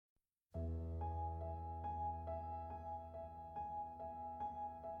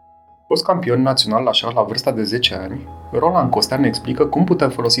Fost campion național la șah la vârsta de 10 ani, Roland Costea ne explică cum putem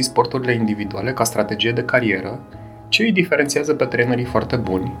folosi sporturile individuale ca strategie de carieră, ce îi diferențiază pe trenerii foarte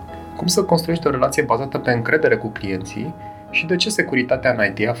buni, cum să construiești o relație bazată pe încredere cu clienții și de ce securitatea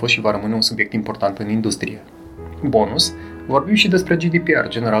în IT a fost și va rămâne un subiect important în industrie. Bonus, vorbim și despre GDPR,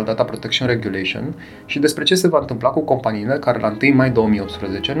 General Data Protection Regulation, și despre ce se va întâmpla cu companiile care la 1 mai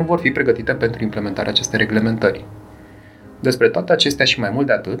 2018 nu vor fi pregătite pentru implementarea acestei reglementări. Despre toate acestea și mai mult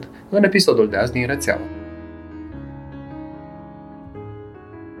de atât, în episodul de azi din Rețeaua.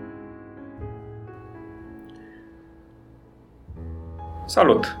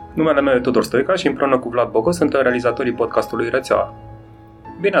 Salut! Numele meu e Tudor Stoica și împreună cu Vlad Bogo suntem realizatorii podcastului Rețeaua.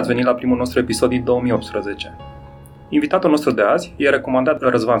 Bine ați venit la primul nostru episod din 2018. Invitatul nostru de azi e recomandat de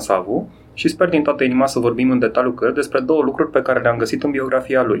Răzvan Savu și sper din toată inima să vorbim în detaliu cu el despre două lucruri pe care le-am găsit în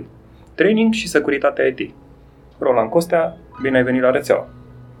biografia lui: training și securitatea IT. Roland Costea, bine ai venit la Rețeaua.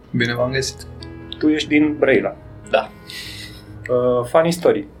 Bine v-am găsit. Tu ești din Brăila. Da. Funny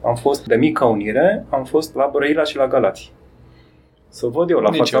story. Am fost de mică unire, am fost la Brăila și la Galați. Să văd eu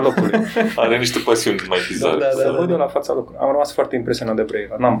la fața locului. Are niște pasiuni mai bizare. Să văd eu la fața locului. Am rămas foarte impresionat de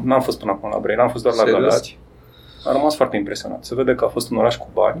Brăila. N-am fost până acum la Brăila, am fost doar la Galați. Am rămas foarte impresionat. Se vede că a fost un oraș cu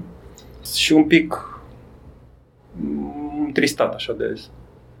bani și un pic tristat așa de azi.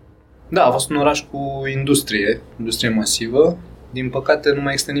 Da, a fost un oraș cu industrie masivă. Din păcate nu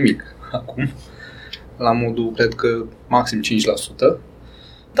mai este nimic acum. La modul, cred că, maxim 5%.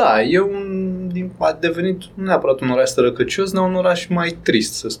 Da, a devenit nu neapărat un oraș sărăcăcios, dar un oraș mai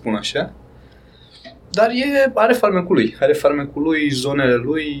trist, să spun așa. Dar are farmecul lui, zonele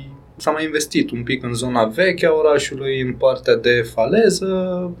lui. S-a mai investit un pic în zona veche a orașului, în partea de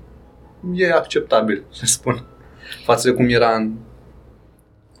faleză. E acceptabil, să spun, față de cum era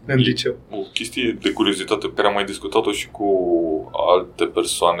în liceu. O chestie de curiozitate pe care am mai discutat-o și cu alte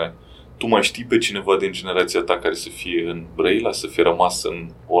persoane. Tu mai știi pe cineva din generația ta care să fie în Brăila, să fie rămas în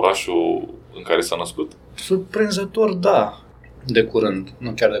orașul în care s-a născut? Surprinzător, da. De curând,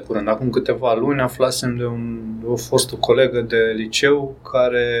 nu chiar de curând. Acum câteva luni aflasem de o fostă colegă de liceu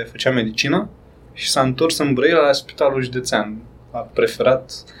care făcea medicină și s-a întors în Brăila la Spitalul Județean. A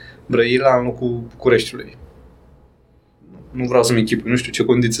preferat Brăila în locul Bucureștiului. Nu vreau să-mi închipui, nu știu ce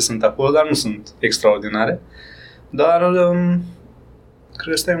condiții sunt acolo, dar nu sunt extraordinare. Dar cred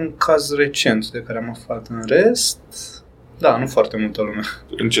că ăsta e un caz recent de care am aflat. În rest, da, nu foarte multă lume.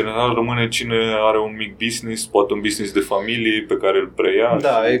 În general rămâne cine are un mic business, poate un business de familie pe care îl preia.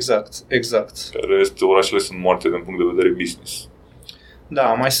 Da, exact. În rest, orașele sunt moarte din punct de vedere business. Da,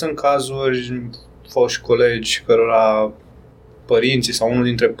 mai sunt cazuri, foști colegi cărora părinții sau unul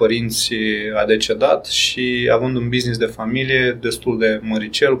dintre părinți a decedat și având un business de familie destul de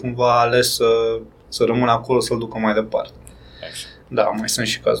măricel, cumva a ales să rămână acolo, să-l ducă mai departe. Da, mai sunt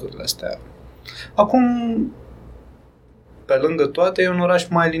și cazurile astea. Acum, pe lângă toate, e un oraș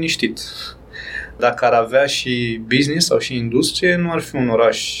mai liniștit. Dacă ar avea și business sau și industrie, nu ar fi un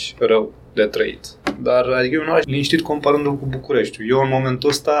oraș rău de trăit. Dar adică e un oraș liniștit comparându-l cu Bucureștiul. Eu, în momentul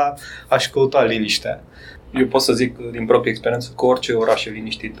ăsta, aș căuta liniștea. Eu pot să zic din proprie experiență că orice oraș e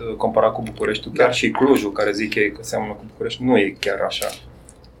liniștit comparat cu Bucureștiul, chiar și Clujul, care zic ei că seamănă cu București, nu e chiar așa.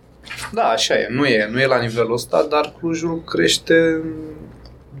 Da, așa e. Nu e la nivelul ăsta, dar Clujul crește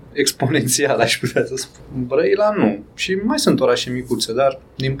exponențial, aș putea să spun. Brăila nu. Și mai sunt orașe micuțe, dar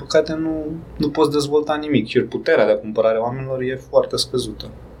din păcate nu poți dezvolta nimic. Și puterea de cumpărare a oamenilor e foarte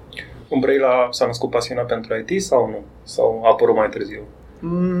scăzută. În Brăila s-a născut pasiunea pentru IT sau nu? Sau a apărut mai târziu?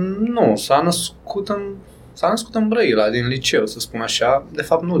 Nu, s-a născut în Brăila, din liceu, să spun așa. De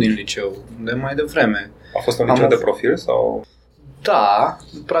fapt, nu din liceu, de mai devreme. A fost un liceu de profil sau? Da,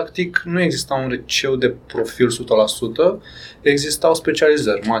 practic nu exista un liceu de profil 100%, existau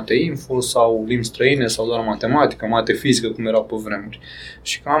specializări, mate info sau limbi străine sau doar matematică, mate fizică, cum erau pe vremuri.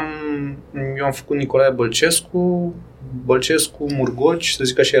 Și eu am făcut Nicolae Bălcescu, Murgoci, să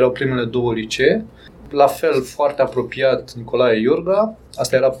zic așa, erau primele două licee. La fel, foarte apropiat, Nicolae Iorga,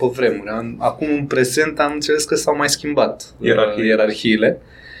 asta era pe vremuri. Acum, în prezent, am înțeles că s-au mai schimbat ierarhiile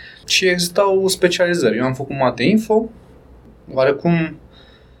și existau specializări. Eu am făcut mate info. Oarecum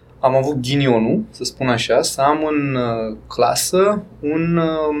am avut ghinionul, să spun așa, să am în clasă un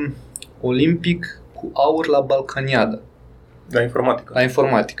olimpic cu aur la balcaniadă. La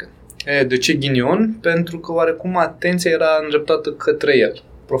informatică. De ce ghinion? Pentru că oarecum atenția era îndreptată către el.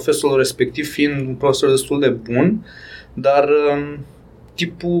 Profesorul respectiv fiind un profesor destul de bun, dar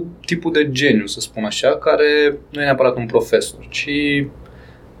tipul de geniu, să spun așa, care nu e neapărat un profesor, ci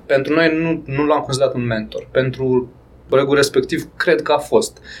pentru noi nu l-am considerat un mentor. Pentru colegul respectiv, cred că a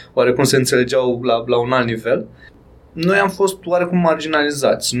fost. Oarecum se înțelegeau la un alt nivel. noi am fost oarecum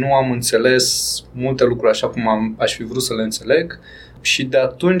marginalizați. Nu am înțeles multe lucruri așa cum aș fi vrut să le înțeleg și de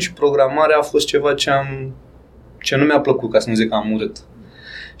atunci programarea a fost ceva ce nu mi-a plăcut, ca să nu zic că am urât.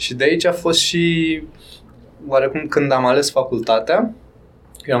 Și de aici a fost și oarecum când am ales facultatea,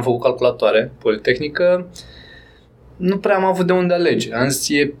 eu am făcut calculatoare, Politehnică, nu prea am avut de unde alege. Am zis,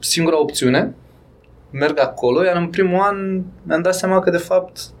 e singura opțiune, merg acolo, iar în primul an mi-am dat seama că de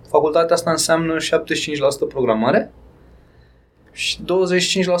fapt facultatea asta înseamnă 75% programare și 25%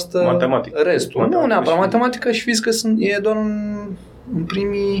 matematică. Restul. Nu neapărat matematică și fizică e doar în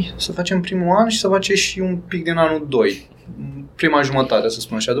primii, să facem primul an și să face și un pic din anul 2. Prima jumătate, să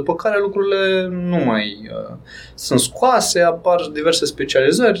spun așa. După care lucrurile nu mai sunt scoase, apar diverse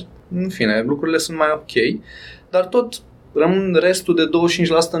specializări, în fine, lucrurile sunt mai ok, dar tot rămân restul de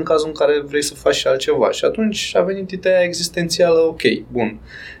 25% în cazul în care vrei să faci și altceva. Și atunci a venit ideea existențială, ok, bun,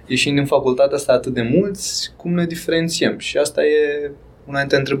 ieșind din facultatea asta atât de mulți, cum ne diferențiem? Și asta e una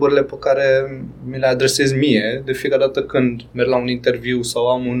dintre întrebările pe care mi le adresez mie de fiecare dată când merg la un interviu sau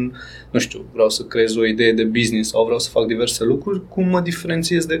am vreau să creez o idee de business sau vreau să fac diverse lucruri, cum mă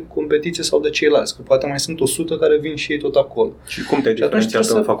diferențiez de competiție sau de ceilalți, că poate mai sunt 100 care vin și ei tot acolo. Și cum te-ai diferențiat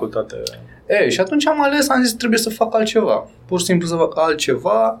în facultate? Și atunci am zis trebuie să fac altceva. Pur și simplu să fac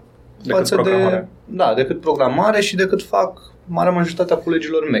altceva decât programare și decât fac marea majoritatea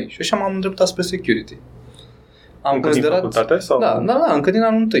colegilor mei. Și așa m-am îndreptat spre security. Din facultate? Sau? Da, încă din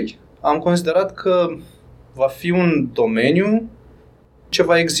anul 1. Am considerat că va fi un domeniu ce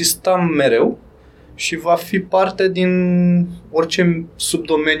va exista mereu și va fi parte din orice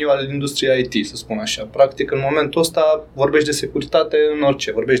subdomeniu al industriei IT, să spun așa. Practic, în momentul ăsta vorbești de securitate în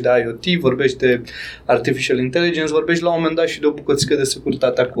orice. Vorbești de IoT, vorbești de Artificial Intelligence, vorbești la un moment dat și de o bucățică de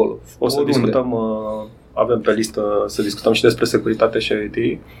securitate acolo. O să discutăm, avem pe listă să discutăm și despre securitate și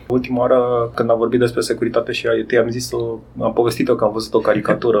IoT. Ultima oară, când am vorbit despre securitate și IoT, am povestit-o că am văzut o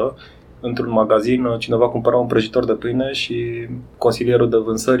caricatură într-un magazin, cineva cumpăra un prăjitor de pâine și consilierul de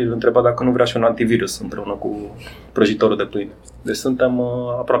vânzări îl întreba dacă nu vrea și un antivirus împreună cu prăjitorul de pâine. Deci suntem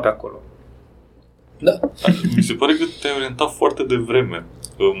aproape acolo. Da. Mi se pare că te-ai orientat foarte devreme.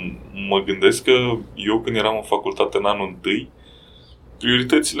 Mă gândesc că eu când eram în facultate în anul 1,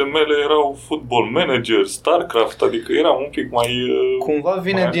 prioritățile mele erau football manager, StarCraft, adică eram un pic mai... Cumva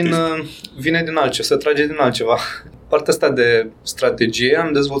vine din altceva, se trage din altceva. Partea asta de strategie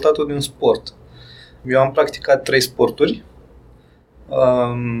am dezvoltat-o din sport. Eu am practicat 3 sporturi.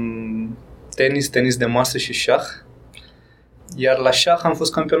 Tenis de masă și șah. Iar la șah am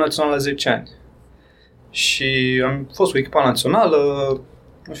fost campion național la 10 ani. Și am fost cu echipa națională.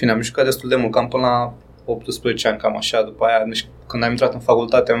 În fine, am jucat destul de mult, cam până la 18 ani, cam așa. După aia, când am intrat în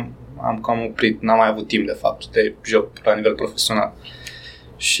facultate, am cam oprit. N-am mai avut timp, de fapt, de joc la nivel profesional.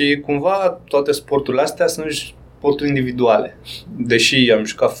 Și cumva toate sporturile astea sunt sporturi individuale. Deși am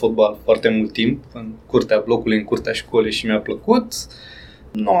jucat fotbal foarte mult timp, în curtea blocului, în curtea școlii și mi-a plăcut,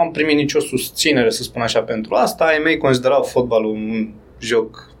 nu am primit nicio susținere, să spun așa, pentru asta. Ai mei considerau fotbalul un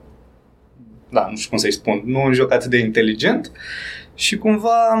joc, nu știu cum să-i spun, nu un joc atât de inteligent și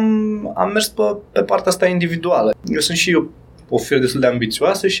cumva am mers pe partea asta individuală. Eu sunt și eu o fire destul de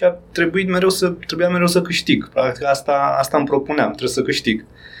ambițioasă și trebuia mereu să câștig. Practic asta îmi propuneam, trebuie să câștig.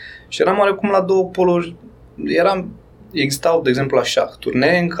 Și eram oarecum la două poluri. Existau, de exemplu, la șah,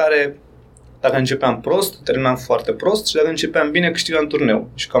 turnee în care dacă începeam prost, terminam foarte prost și dacă începeam bine, câștigam turneu.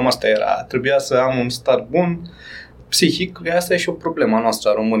 Și cam asta era. Trebuia să am un start bun psihic, că asta e și o problemă a noastră,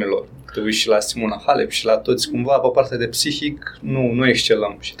 a românilor. Te uiți și la Simona Halep și la toți, cumva, pe partea de psihic, nu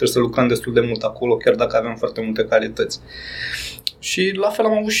excelăm și trebuie să lucrăm destul de mult acolo, chiar dacă avem foarte multe calități. Și la fel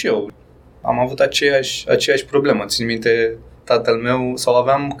am avut și eu. Am avut aceeași problemă. Țin minte, tatăl meu, sau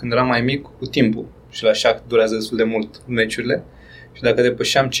aveam, când eram mai mic, cu timpul. Și la șah durează destul de mult meciurile. Și dacă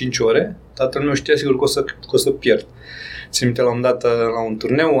depășeam 5 ore, tatăl meu știa sigur că o să pierd. Țin minte, la un dat, la un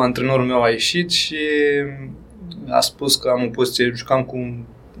turneu, antrenorul meu a ieșit și a spus că am o poziție, jucam cu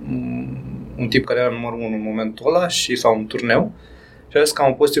un tip care era numărul 1 în momentul ăla sau un turneu. Și a zis că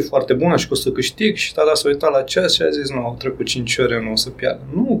am o poziție foarte bună și că o să câștig și tata s-a uitat la ceas și a zis, nu, au trecut 5 ore, nu o să piardă.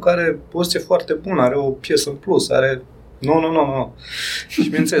 Nu, că are poziție foarte bună, are o piesă în plus, are... Nu. Și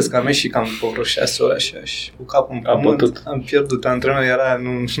bineînțeles că am ieșit cam după vreo 6 ore așa și cu capul în pământ am pierdut. Antrenorul era,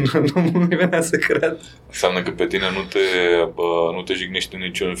 nu-mi venea să cred. Înseamnă că pe tine nu te jignește în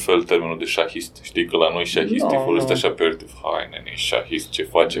niciun fel termenul de șahist. Știi că la noi șahistii folosesc așa pe oritiv. Hai, nene, șahist, ce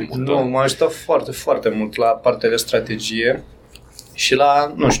facem? Nu, m-a ajutat foarte, foarte mult la partea de strategie și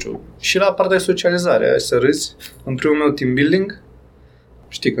la, și la partea de socializare. Hai să râzi. În primul meu team building,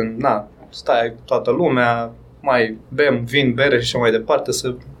 știi când, stai cu toată lumea, mai bem vin, bere și așa mai departe,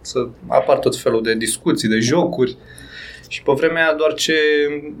 să apar tot felul de discuții, de jocuri. Și pe vremea aia doar ce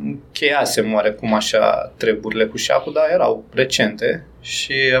cheiasem oarecum așa treburile cu șahul, dar erau recente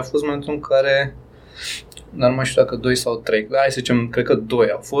și a fost momentul în care, dar nu mai știu dacă 2 sau 3, hai să zicem, cred că 2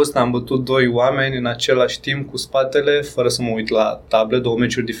 au fost, am bătut 2 oameni în același timp cu spatele, fără să mă uit la table, 2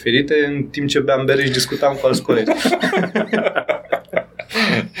 meciuri diferite, în timp ce beam bere și discutam cu alți colegi.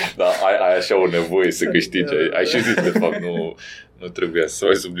 Da, ai așa o nevoie să câștigi. Ai și zis, de fapt, nu trebuia să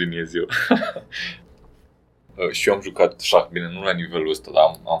mai subliniez eu. Și eu am jucat șah, bine, nu la nivelul ăsta, dar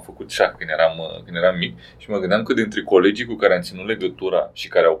am făcut șah când eram mic și mă gândeam că dintre colegii cu care am ținut legătura și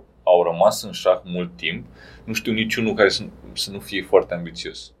care au rămas în șah mult timp, nu știu niciunul care să nu fie foarte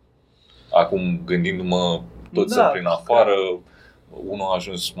ambițios. Acum, gândindu-mă, toți sunt prin afară, unul a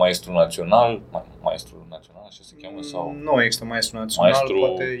ajuns maestru național, așa se cheamă? Sau? Nu există maestru național,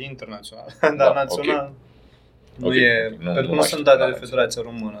 poate internațional, dar național nu e, pentru că nu sunt date de Federația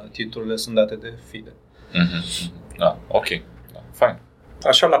Română, titlurile sunt date de FIDE. Da, ok, da, fine.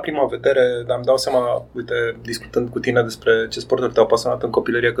 Așa, la prima vedere, îmi dau seama, uite, discutând cu tine despre ce sporturi te-au pasionat în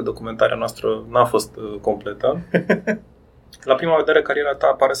copilărie, că documentarea noastră n-a fost completă. La prima vedere, cariera ta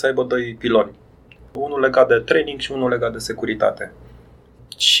pare să aibă 2 piloni. Unul legat de training și unul legat de securitate.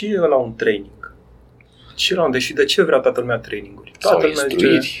 Ce e ăla un training? Și de ce vrea toată lumea traininguri? Sau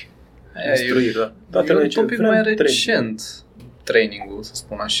instruiri. Instruiri, da. E un pic mai recent training-ul, să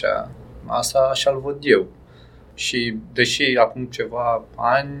spun așa. Asta așa-l văd eu. Și deși acum ceva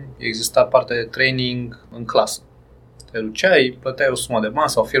ani exista partea de training în clasă. Te duceai, plăteai o sumă de bani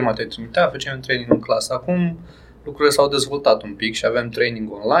sau firma te trimitea, făceai un training în clasă. Acum lucrurile s-au dezvoltat un pic și avem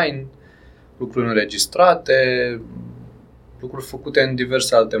training online, lucruri înregistrate, lucruri făcute în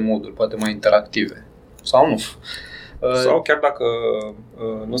diverse alte moduri, poate mai interactive. Sau nu. Sau chiar dacă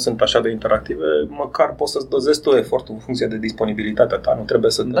nu sunt așa de interactive, măcar poți să-ți dozezi tu efortul în funcție de disponibilitatea ta. Nu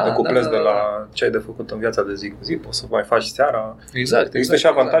trebuie să te decuplezi de la ce ai de făcut în viața de zi cu zi. Poți să mai faci seara. Exact. Există și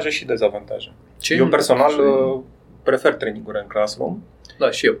avantaje și dezavantaje. Eu personal prefer training-uri în classroom.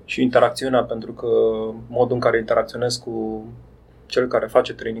 Da, și eu. Și interacțiunea, pentru că modul în care interacționez cu cel care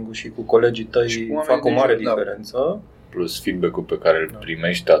face training-ul și cu colegii tăi fac o mare diferență. Plus feedback-ul pe care îl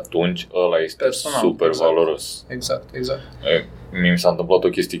primești atunci, ăla este personal, super valoros. Exact. Mi s-a întâmplat o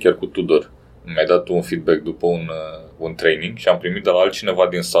chestie chiar cu Tudor. Mi-a dat un feedback după un training și am primit de la altcineva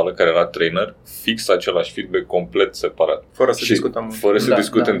din sală care era trainer fix același feedback complet separat. Fără să discutăm. Fără să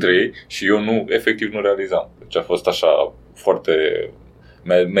discut între ei și eu efectiv nu realizam. Deci a fost așa foarte...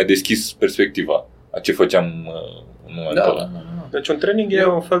 Mi-a deschis perspectiva a ce făceam în momentul ăla. Deci un training e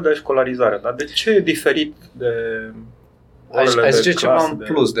un fel de școlarizare, dar de ce e diferit de... Aș zice ceva în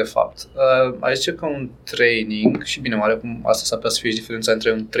plus, de fapt. Aș zice că un training, și bine, oarecum asta s-ar putea să fie și diferența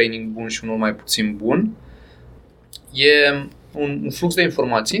între un training bun și unul mai puțin bun, e un flux de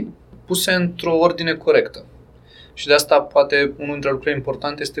informații puse într-o ordine corectă. Și de asta poate unul dintre lucrurile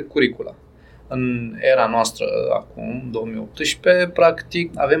importante este curicula. În era noastră, acum, 2018,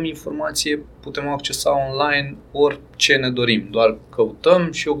 practic, avem informație, putem accesa online orice ne dorim, doar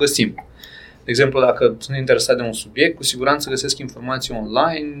căutăm și o găsim. De exemplu, dacă sunt interesat de un subiect, cu siguranță găsesc informații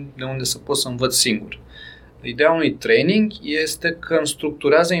online de unde să pot să învăț singur. Ideea unui training este că îmi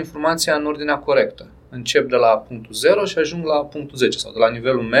structurează informația în ordinea corectă. Încep de la punctul 0 și ajung la punctul 10 sau de la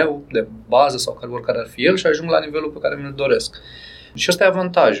nivelul meu de bază sau oricare ar fi el și ajung la nivelul pe care mi-l doresc. Și ăsta e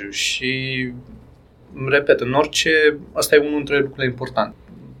avantajul și, repet, în orice, ăsta e unul dintre lucrurile importante.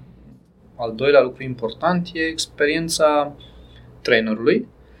 Al doilea lucru important e experiența trainerului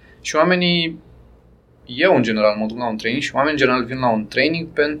și oamenii, eu în general mă duc la un training și oamenii în general vin la un training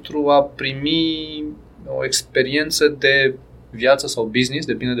pentru a primi o experiență de viață sau business,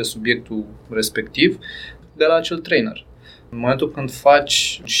 depinde de subiectul respectiv, de la acel trainer. În momentul când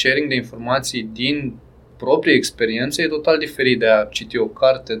faci sharing de informații din proprie experiență, e total diferit de a citi o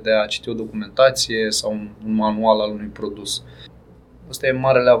carte, de a citi o documentație sau un manual al unui produs. Ăsta e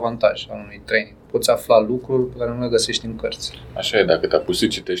marele avantaj al unui training. Poți afla lucruri pe care nu le găsești în cărți. Așa e, dacă te apuci să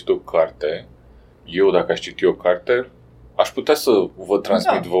citești o carte, eu dacă aș citi o carte, aș putea să vă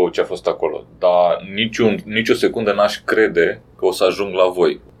transmit vouă ce a fost acolo, dar nicio secundă n-aș crede că o să ajung la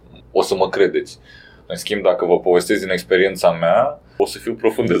voi. O să mă credeți. În schimb, dacă vă povestesc din experiența mea, o să fiu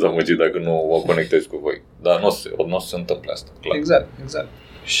profund dezamăgit dacă nu mă conectez cu voi. Dar nu o să se întâmple asta, clar. Exact.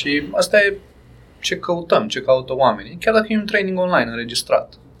 Și asta e ce căutăm, ce caută oamenii. Chiar dacă e un training online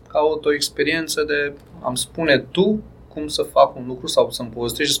înregistrat. Caut o experiență de a-mi spune tu cum să fac un lucru sau să-mi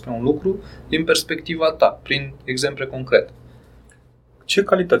povestești despre un lucru din perspectiva ta, prin exemple concrete. Ce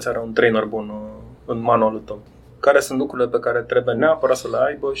calități are un trainer bun în manualul tău? Care sunt lucrurile pe care trebuie neapărat să le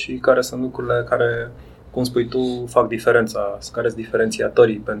aibă și care sunt lucrurile care cum spui tu, fac diferența, care sunt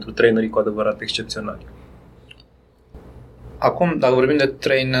diferențiatorii pentru trainerii cu adevărat excepționali? Acum, dacă vorbim de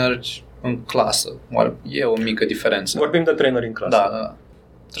traineri în clasă, e o mică diferență. Vorbim de traineri în clasă. Da.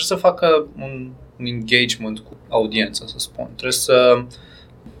 Trebuie să facă un engagement cu audiența, să spun. Trebuie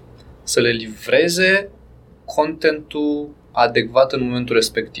să le livreze contentul adecvat în momentul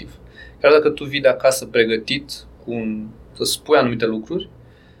respectiv. Chiar dacă tu vii de acasă pregătit să spui anumite lucruri,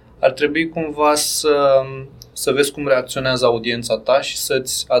 ar trebui cumva să vezi cum reacționează audiența ta și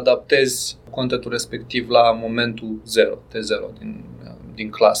să-ți adaptezi contentul respectiv la momentul T0 din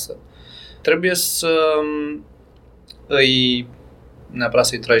clasă. Trebuie neapărat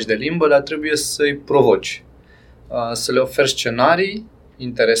să-i tragi de limbă, dar trebuie să-i provoci. Să le oferi scenarii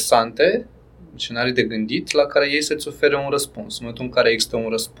interesante, scenarii de gândit, la care ei să-ți ofere un răspuns. În momentul în care există un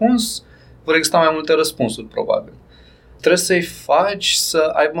răspuns, vor exista mai multe răspunsuri, probabil. Trebuie să-i faci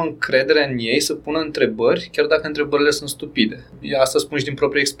să aibă încredere în ei, să pună întrebări, chiar dacă întrebările sunt stupide. Asta spun și din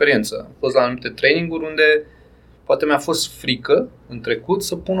proprie experiență. Am fost la anumite traininguri unde poate mi-a fost frică în trecut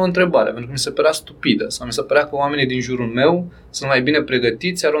să pun o întrebare, pentru că mi se părea stupidă sau mi se părea că oamenii din jurul meu sunt mai bine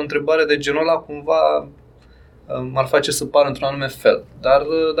pregătiți, iar o întrebare de genul ăla cumva m-ar face să par într-un anume fel.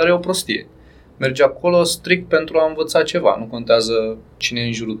 Dar e o prostie. Mergi acolo strict pentru a învăța ceva. Nu contează cine e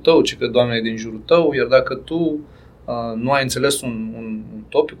în jurul tău, ce cred oamenii din jurul tău, iar dacă tu nu ai înțeles un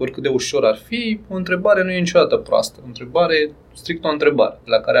topic, oricât de ușor ar fi, o întrebare nu e niciodată proastă. O întrebare e strict o întrebare,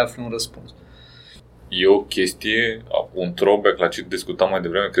 la care afli un răspuns. E o chestie, un throwback la ce discutam mai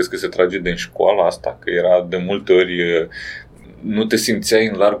devreme, crezi că se trage din școala asta? Că era de multe ori, nu te simțeai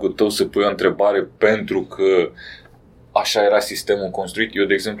în largul tău să pui o întrebare pentru că așa era sistemul construit. Eu,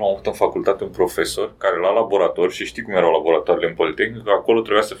 de exemplu, am avut în facultate un profesor care la laborator, și știi cum erau laboratoarele în Politehnică, acolo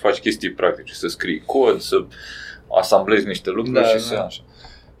trebuia să faci chestii practice, să scrii cod, să asamblezi niște lucruri așa.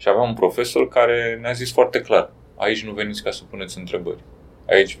 Și aveam un profesor care ne-a zis foarte clar: aici nu veniți ca să puneți întrebări.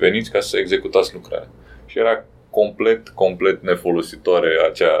 Aici veniți ca să executați lucrarea. Și era complet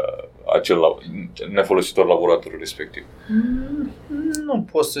nefolositor laboratorul respectiv. Nu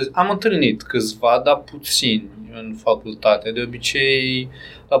pot să... Am întâlnit câțiva, dar puțini în facultate. De obicei,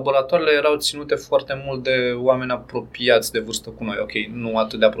 laboratoarele erau ținute foarte mult de oameni apropiați de vârstă cu noi. Ok, nu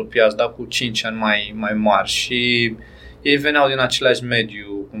atât de apropiați, dar cu 5 ani mai mari. Și ei veneau din același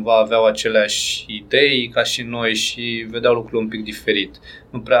mediu, cumva aveau aceleași idei ca și noi și vedeau lucrurile un pic diferit.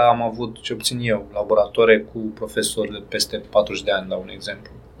 Nu prea am avut, ce obțin eu, laboratoare cu profesori de peste 40 de ani, la un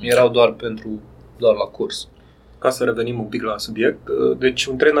exemplu. Erau doar la curs. Ca să revenim un pic la subiect, deci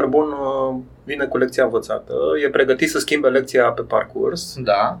un trainer bun vine cu lecția învățată, e pregătit să schimbe lecția pe parcurs,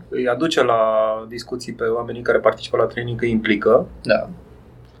 da. Îi aduce la discuții pe oamenii care participă la training, îi implică. Da.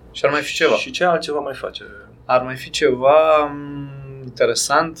 Și ar mai fi ceva. Și ce altceva mai face? Ar mai fi ceva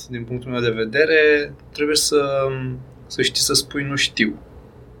interesant din punctul meu de vedere. Trebuie să știi să spui nu știu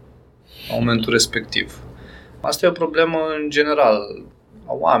la momentul respectiv. Asta e o problemă în general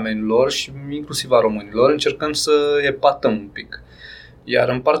a oamenilor și inclusiv a românilor. Încercăm să epatăm un pic. Iar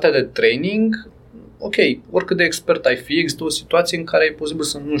în partea de training, ok, oricât de expert ai fi, există o situație în care e posibil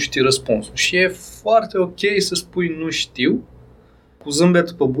să nu știi răspunsul. Și e foarte ok să spui nu știu, cu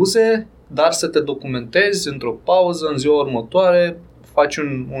zâmbet pe buze, dar să te documentezi într-o pauză, în ziua următoare, faci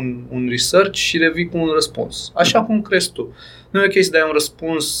un research și revii cu un răspuns. Așa cum crezi tu. Nu e ok să dai un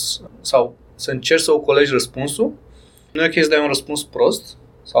răspuns sau să încerci să ocolegi răspunsul. Nu e ok să dai un răspuns prost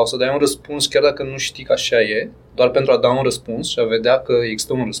sau să dai un răspuns chiar dacă nu știi că așa e, doar pentru a da un răspuns și a vedea că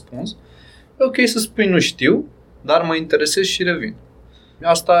există un răspuns. E ok să spui nu știu, dar mă interesez și revin.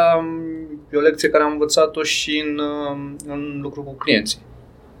 Asta e o lecție care am învățat-o și în lucru cu clienții.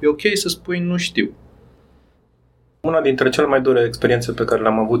 E ok să spui nu știu. Una dintre cele mai dure experiențe pe care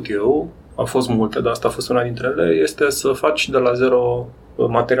le-am avut eu, a fost multe, dar asta a fost una dintre ele, este să faci de la zero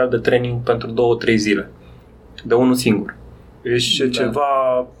material de training pentru 2-3 zile. De unul singur. Ești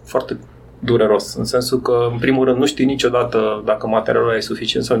ceva foarte dureros, în sensul că, în primul rând, nu știi niciodată dacă materialul e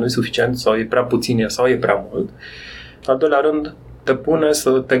suficient sau nu e suficient, sau e prea puțin sau e prea mult. Al doilea rând, te pune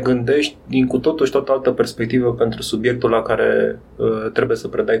să te gândești din cu totul și tot altă perspectivă pentru subiectul la care trebuie să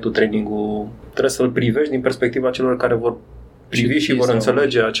predai tu training-ul. Trebuie să-l privești din perspectiva celor care vor privi și vor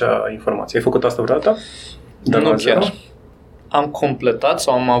înțelege acea informație. Ai făcut asta vreodată? Nu chiar. Am completat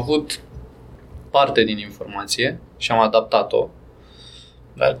sau am avut parte din informație și am adaptat-o.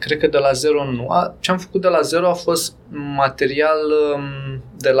 Dar cred că de la zero nu. Ce am făcut de la zero a fost material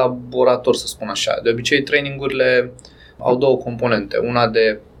de laborator, să spun așa. De obicei, trainingurile au două componente. Una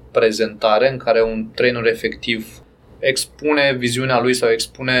de prezentare, în care un trainer efectiv expune viziunea lui sau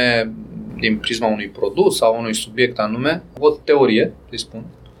expune din prisma unui produs sau unui subiect anume, o teorie, îi spun.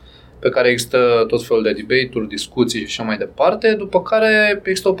 pe care există tot felul de debate-uri, discuții și așa mai departe, după care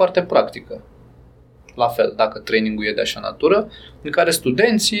există o parte practică. La fel, dacă trainingul e de așa natură, în care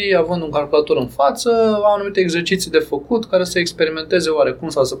studenții, având un calculator în față, au anumite exerciții de făcut care să experimenteze oarecum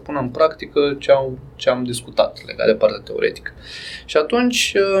sau să pună în practică ce am discutat legat de partea teoretică. Și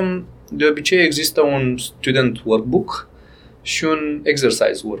atunci, de obicei, există un student workbook și un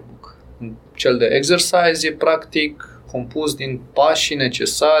exercise workbook. Cel de exercise e practic compus din pașii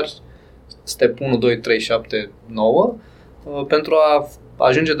necesari, step 1, 2, 3, 7, 9, pentru a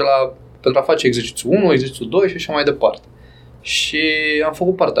ajunge pentru a face exercițiul 1, exercițiul 2 și așa mai departe. Și am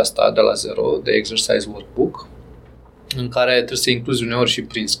făcut partea asta de la zero, de exercise workbook, în care trebuie să incluzi uneori și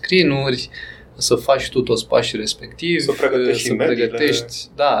prin screen-uri, să faci tu toți pașii respectivi, să pregătești,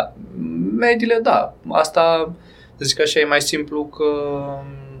 da, mediile, da. Asta, să zic așa, e mai simplu că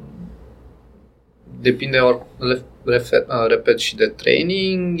depinde, repet, și de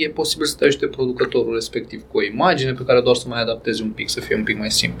training, e posibil să te ajute producătorul respectiv cu o imagine pe care doar să mai adaptezi un pic, să fie un pic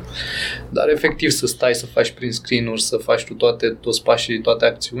mai simplu. Dar efectiv să stai să faci prin screen-uri, să faci tu toți pașii, toate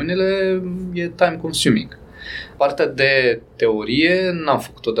acțiunile, e time consuming. Partea de teorie n-am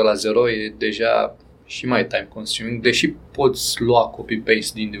făcut-o de la zero, e deja și mai time consuming, deși poți lua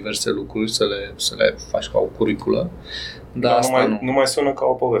copy-paste din diverse lucruri să le faci ca o curiculă. Dar asta nu mai sună ca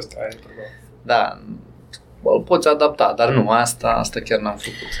o poveste, aia e problema. Da, îl poți adapta, dar nu, asta chiar n-am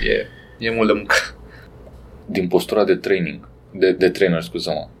făcut, e mult de muncă. Din postura de training, de trainer,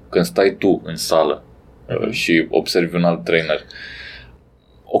 scuză-mă, când stai tu în sală și observi un alt trainer,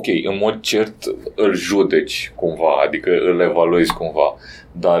 ok, în mod cert îl judeci cumva, adică îl evaluezi cumva,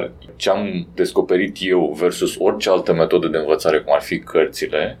 dar ce am descoperit eu versus orice altă metodă de învățare, cum ar fi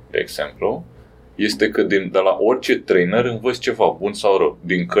cărțile, de exemplu, este că de la orice trainer învăț ceva, bun sau rău.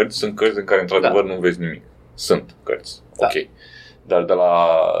 Din cărți sunt cărți în care într-adevăr nu înveți nimic. Sunt cărți, da. Ok. Dar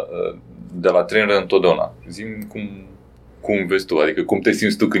de la trainer întotdeauna. Zi-mi cum vezi tu, adică cum te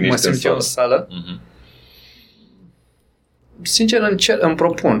simți tu când ești în sală? Uh-huh. Sincer, îmi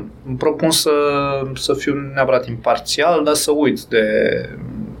propun să fiu neapărat imparțial, dar să uit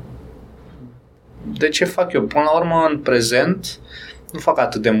de ce fac eu. Până la urmă, în prezent, nu fac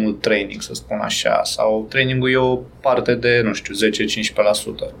atât de mult training, să spun așa, sau trainingul e o parte de, 10-15%.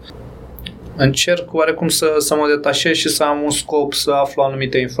 Încerc oarecum să mă detașez și să am un scop să aflu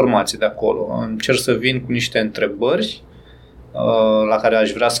anumite informații de acolo. Încerc să vin cu niște întrebări la care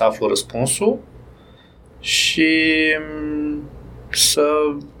aș vrea să aflu răspunsul și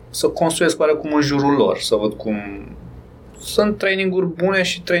să construiesc oarecum în jurul lor, să văd cum sunt traininguri bune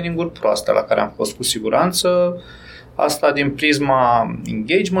și traininguri proaste la care am fost cu siguranță. Asta din prisma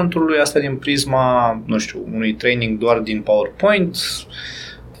engagement-ului, asta din prisma, unui training doar din PowerPoint,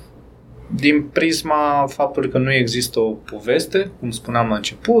 din prisma faptului că nu există o poveste, cum spuneam la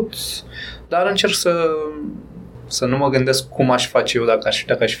început, dar încerc să nu mă gândesc cum aș face eu dacă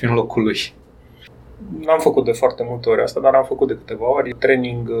aș fi în locul lui. N-am făcut de foarte multe ori asta, dar am făcut de câteva ori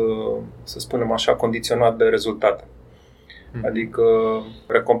training, să spunem așa, condiționat de rezultate. Adică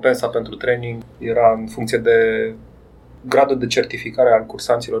recompensa pentru training era în funcție de gradul de certificare al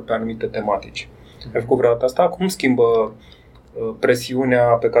cursanților pe anumite tematici. Ai făcut vreodată asta? Cum schimbă presiunea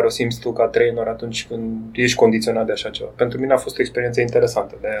pe care o simți tu ca trainer atunci când ești condiționat de așa ceva? Pentru mine a fost o experiență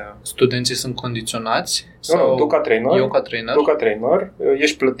interesantă. Studenții sunt condiționați? Nu, tu ca trainer. Eu ca trainer? Tu ca trainer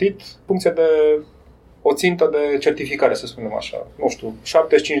ești plătit în funcție de o țintă de certificare, să spunem așa.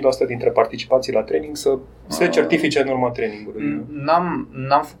 75% dintre participații la training să se certifice în urma trainingului.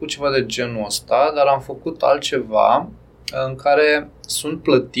 N-am făcut ceva de genul ăsta, dar am făcut altceva în care sunt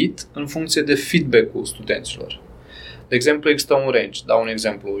plătit în funcție de feedback-ul studenților. De exemplu, există un range, dau un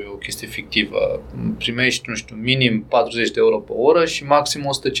exemplu, e o chestie fictivă. Primești, minim 40 de euro pe oră și maxim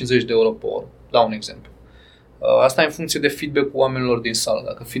 150 de euro pe oră. Dau un exemplu. Asta e în funcție de feedback-ul oamenilor din sală.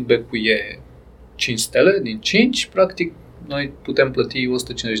 Dacă feedback-ul e 5 stele din 5, practic, noi putem plăti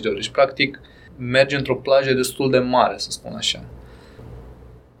 150 de euro. Deci, practic, merge într-o plajă destul de mare, să spun așa.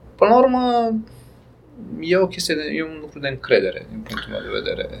 Până la urmă, e o chestie, e un lucru de încredere, din punctul meu de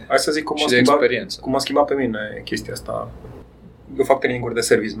vedere. Hai să zic cum a schimbat pe mine chestia asta. Eu fac traininguri de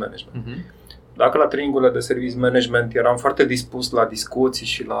service management. Uh-huh. Dacă la trainingurile de service management eram foarte dispus la discuții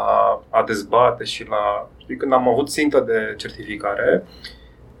și la a dezbate și la... Când am avut țintă de certificare,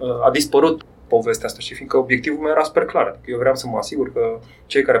 a dispărut povestea asta și fiindcă obiectivul meu era super clar. Adică eu vreau să mă asigur că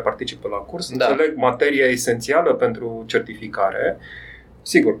cei care participă la curs înțeleg materia esențială pentru certificare.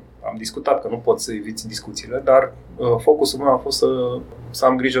 Sigur, am discutat că nu pot să eviți discuțiile, dar focusul meu a fost să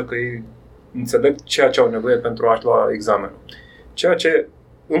am grijă că ei înțeleg ceea ce au nevoie pentru a-și lua examenul. Ceea ce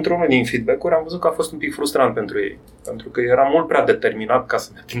într-unul din feedback-uri am văzut că a fost un pic frustrant pentru ei. Pentru că era mult prea determinat ca să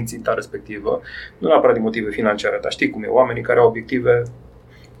ne ating ținta respectivă. Nu neapărat din motive financiare, dar știi cum e. Oamenii care au obiective,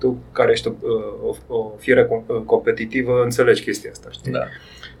 tu care ești o fiere competitivă, înțelegi chestia asta, știi? Da.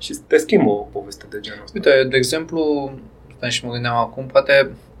 Și te schimbă o poveste de genul ăsta. Uite, de exemplu, și mă gândeam acum,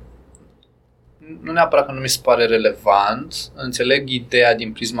 poate nu neapărat că nu mi se pare relevant, înțeleg ideea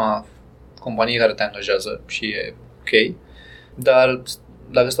din prisma companiei care te angajează și e ok, dar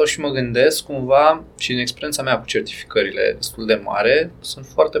dacă stau și mă gândesc, cumva, și din experiența mea cu certificările destul de mare, sunt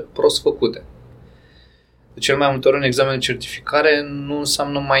foarte prost făcute. De cel mai multe ori, un examen de certificare nu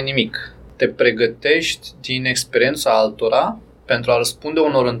înseamnă mai nimic. Te pregătești din experiența altora pentru a răspunde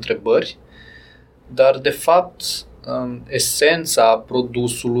unor întrebări, dar, de fapt, esența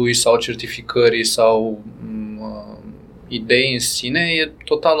produsului sau certificării sau idei în sine e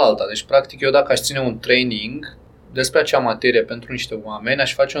total alta. Deci, practic, eu dacă aș ține un training despre acea materie pentru niște oameni,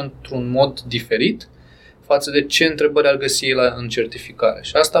 aș face într-un mod diferit față de ce întrebări ar găsi în certificare.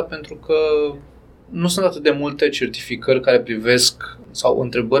 Și asta pentru că nu sunt atât de multe certificări care privesc, sau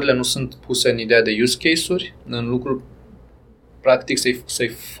întrebările nu sunt puse în ideea de use case-uri, în lucruri practic să-i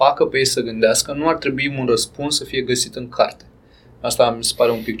facă pe ei să gândească. Nu ar trebui un răspuns să fie găsit în carte. Asta mi se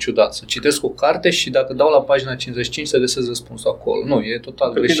pare un pic ciudat. Să citesc o carte și dacă dau la pagina 55 să găsesc răspunsul acolo. Nu, e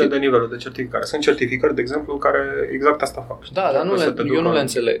total greșit. Depinde de nivelul de certificare. Sunt certificări, de exemplu, care exact asta fac. Da, dar eu nu le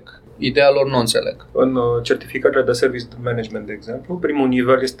înțeleg. Ideea lor nu înțeleg. În certificările de service management, de exemplu, primul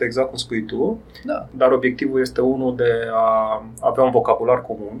nivel este exact cum spui tu, da. Dar obiectivul este unul de a avea un vocabular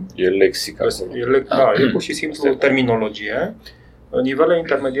comun. E lexic acolo. E pur și simplu terminologie. Nivelele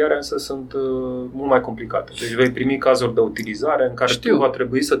intermediare însă sunt mult mai complicate. Deci vei primi cazuri de utilizare în care tu va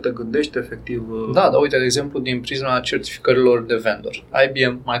trebui să te gândești efectiv. Da, dar uite, de exemplu, din prisma certificărilor de vendor,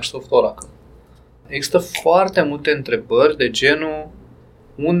 IBM, Microsoft, Oracle. Există foarte multe întrebări de genul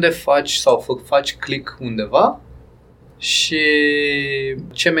unde faci sau faci click undeva și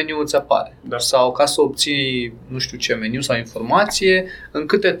ce meniu îți apare. Da. Sau ca să obții nu știu ce meniu sau informație, în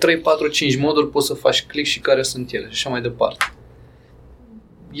câte 3, 4, 5 moduri poți să faci click și care sunt ele și așa mai departe.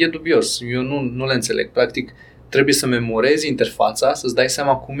 E dubios, eu nu le înțeleg. Practic, trebuie să memorezi interfața, să-ți dai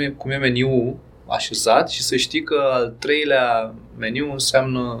seama cum e meniul așezat și să știi că al treilea meniu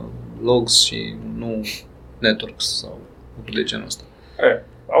înseamnă logs și nu networks sau lucruri de genul ăsta.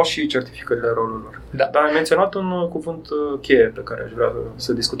 Au și certificările rolurilor. Da. Dar ai menționat un cuvânt cheie pe care aș vrea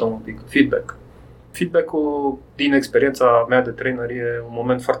să discutăm un pic. Feedback. Feedback-ul, din experiența mea de trainer, e un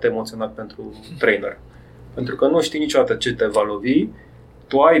moment foarte emoționat pentru trainer. Pentru că nu știi niciodată ce te va lovi.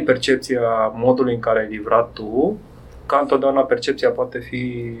 Tu ai percepția modului în care ai livrat tu, ca întotdeauna percepția poate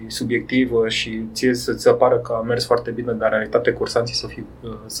fi subiectivă și ție să-ți apară că a mers foarte bine, dar în realitate cursanții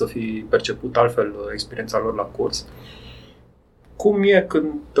să fi perceput altfel experiența lor la curs. Cum e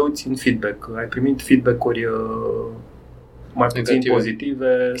când te uiți în feedback? Ai primit feedback-uri mai puțin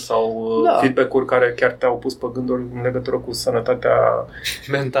pozitive sau feedback-uri care chiar te-au pus pe gânduri în legătură cu sănătatea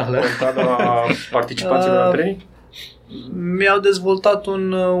mentală a participanților la training? Mi-au dezvoltat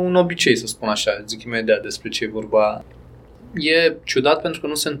un obicei, să spun așa, zic imediat despre ce e vorba. E ciudat pentru că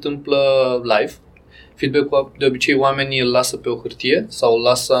nu se întâmplă live. Feedback-ul de obicei oamenii îl lasă pe o hârtie sau îl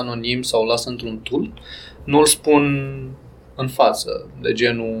lasă anonim sau îl lasă într-un tool. Nu îl spun în față, de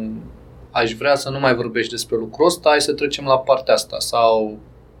genul aș vrea să nu mai vorbești despre lucrul ăsta, hai să trecem la partea asta sau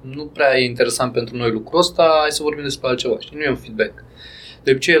nu prea e interesant pentru noi lucrul ăsta, hai să vorbim despre altceva. Știi? Nu e un feedback.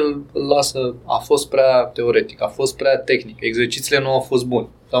 De obicei îl lasă, a fost prea teoretic, a fost prea tehnic, exercițiile nu au fost bune.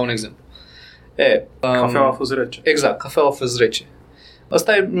 Dau un exemplu. Cafeaua a fost rece. Exact, cafeaua a fost rece.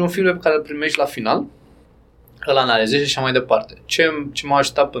 Asta e un feedback pe care îl primești la final, îl analizezi și așa mai departe. Ce m-a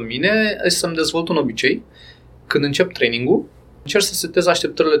ajutat pe mine este să-mi dezvolt un obicei. Când încep training-ul, încerc să setez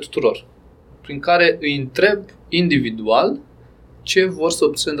așteptările tuturor, prin care îi întreb individual ce vor să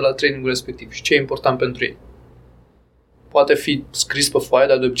obțină de la trainingul respectiv și ce e important pentru ei. Poate fi scris pe foaie,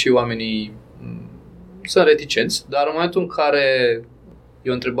 dar de obicei oamenii sunt reticenți, dar în momentul în care e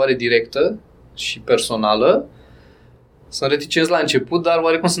o întrebare directă și personală, sunt reticenți la început, dar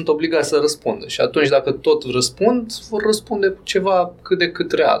oarecum sunt obligați să răspundă. Și atunci, dacă tot răspund, vor răspunde cu ceva cât de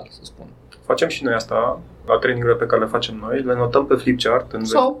cât real, să spun. Facem și noi asta la training-urile pe care le facem noi, le notăm pe flipchart.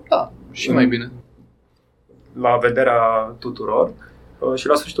 Și mai bine. La vederea tuturor. Și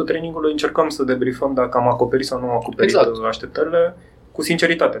la sfârșitul trainingului încercăm să debriefăm dacă am acoperit sau nu am acoperit așteptările cu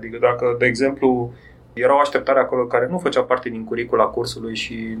sinceritate. Adică dacă, de exemplu, era o așteptare acolo care nu făcea parte din curicula cursului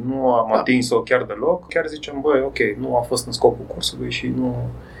și nu am atins-o chiar deloc, chiar zicem, băi, ok, nu a fost în scopul cursului și nu...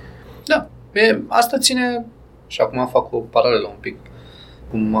 Da, asta ține, și acum fac o paralelă un pic,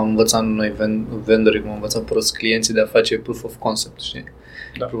 cum am învățat noi vendorii, cum am învățat prost clienții de a face proof of concept, știi?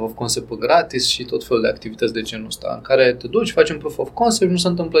 Da. Proof of concept gratis și tot felul de activități de genul ăsta, în care te duci, faci un proof of concept, nu se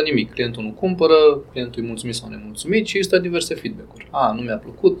întâmplă nimic. Clientul nu cumpără, clientul e mulțumit sau nemulțumit și există diverse feedback-uri. Nu mi-a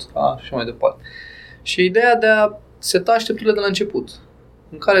plăcut, și mai departe. Și ideea de a seta aștepturile de la început,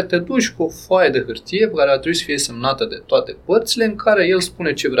 în care te duci cu o foaie de hârtie pe care ar trebui să fie semnată de toate părțile, în care el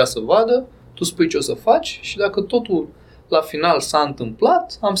spune ce vrea să vadă, tu spui ce o să faci și dacă totul la final s-a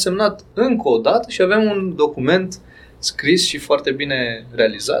întâmplat, am semnat încă o dată și avem un document scris și foarte bine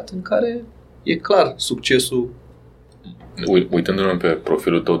realizat în care e clar succesul. Uitându-ne pe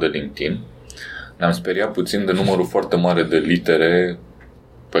profilul tău de LinkedIn, ne-am speriat puțin de numărul foarte mare de litere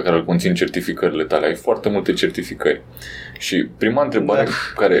pe care îl conțin certificările tale. Ai foarte multe certificări. Și prima întrebare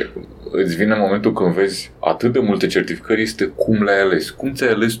care îți vine în momentul când vezi atât de multe certificări este cum le-ai ales. Cum ți-ai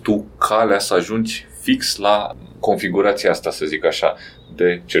ales tu calea să ajungi fix la configurația asta, să zic așa,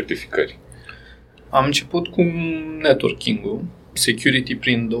 de certificări? Am început cu networking-ul, security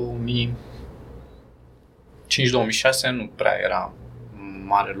prin 2005-2006, nu prea era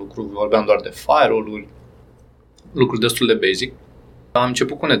mare lucru, vorbeam doar de firewall-uri, lucruri destul de basic. Am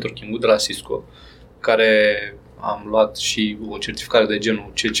început cu networking-ul de la Cisco, care am luat și o certificare de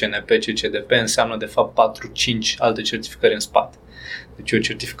genul CCNP, CCDP, înseamnă de fapt 4-5 alte certificări în spate. Deci e o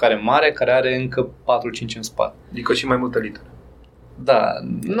certificare mare care are încă 4-5 în spate. Adică și mai multe litere. Da,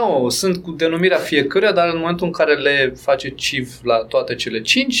 nu, sunt cu denumirea fiecăruia, dar în momentul în care le face CIV la toate cele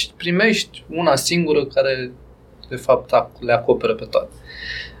 5, primești una singură care de fapt le acoperă pe toate.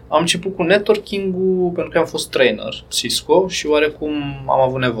 Am început cu networking-ul pentru că am fost trainer Cisco și oarecum am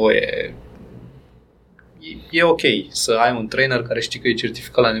avut nevoie. E ok să ai un trainer care știi că e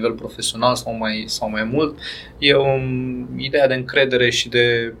certificat la nivel profesional sau mai mult. E o idee de încredere și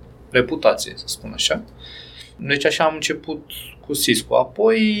de reputație, să spun așa. Deci așa am început cu Cisco.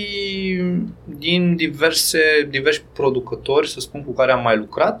 Apoi, din diversi producători, să spun, cu care am mai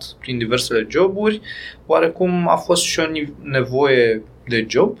lucrat, prin diversele joburi, oarecum a fost și o nevoie de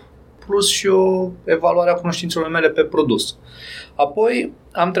job, plus și o evaluare a cunoștințelor mele pe produs. Apoi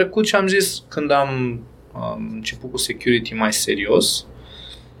am trecut și am zis, când am început cu security mai serios,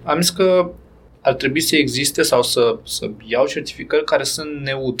 am zis că ar trebui să existe sau să iau certificări care sunt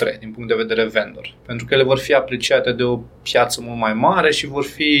neutre din punct de vedere vendor. Pentru că ele vor fi apreciate de o piață mult mai mare și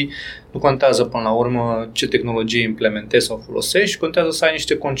nu contează până la urmă ce tehnologie implementezi sau folosești, contează să ai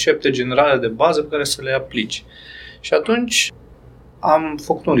niște concepte generale de bază pe care să le aplici. Și atunci am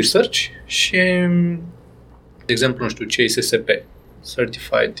făcut un research și, de exemplu, CISSP,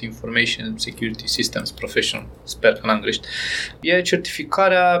 Certified Information Security Systems Professional, sper că n-am greșit, e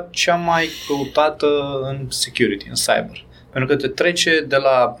certificarea cea mai căutată în security, în cyber. Pentru că te trece de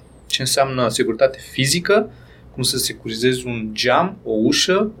la ce înseamnă securitate fizică, cum să securizezi un geam, o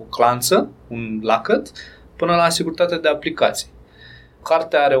ușă, o clanță, un lacăt, până la securitate de aplicații.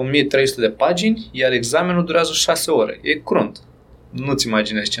 Cartea are 1300 de pagini, iar examenul durează 6 ore. E crunt. Nu-ți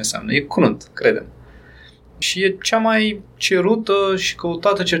imaginezi ce înseamnă. E crunt, credem. Și e cea mai cerută și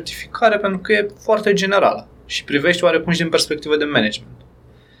căutată certificare pentru că e foarte generală și privește oarecum și din perspectivă de management.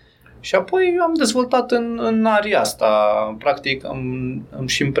 Și apoi am dezvoltat în aria asta. Practic,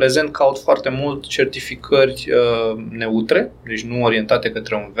 și în prezent caut foarte mult certificări neutre, deci nu orientate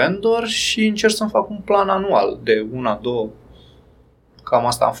către un vendor, și încerc să-mi fac un plan anual de 1-2. Cam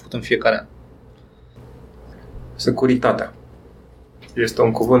asta am făcut în fiecare an. Securitatea. Este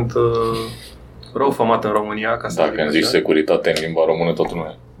un cuvânt rău famat în România. Dacă îmi zici securitate în limba română, toată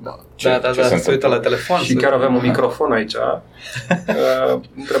lumea. Da, se uită la telefon. Și chiar avem un microfon aici.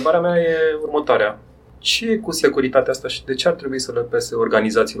 Întrebarea mea e următoarea. Ce e cu securitatea asta și de ce ar trebui să le pese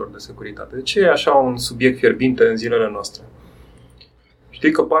organizațiilor de securitate? De ce e așa un subiect fierbinte în zilele noastre?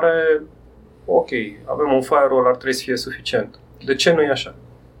 Știi că pare ok, avem un firewall, ar trebui să fie suficient. De ce nu e așa?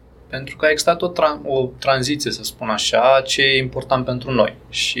 Pentru că a existat o tranziție, să spun așa, ce e important pentru noi.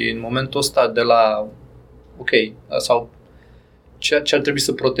 Și în momentul ăsta de la sau ce ar trebui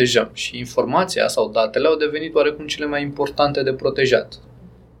să protejăm. Și informația sau datele au devenit oarecum cele mai importante de protejat.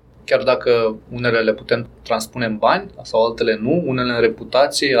 Chiar dacă unele le putem transpune în bani sau altele nu, unele în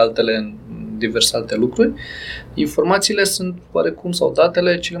reputație, altele în diverse alte lucruri, informațiile sunt oarecum, sau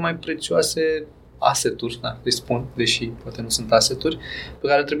datele, cele mai prețioase asset-uri, îi spun, deși poate nu sunt asset-uri, pe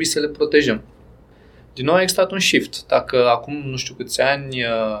care trebuie să le protejăm. Din nou a existat un shift. Dacă acum nu știu câți ani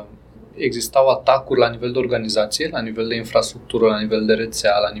existau atacuri la nivel de organizație, la nivel de infrastructură, la nivel de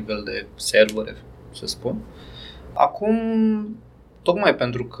rețea, la nivel de servere, să spun, acum, tocmai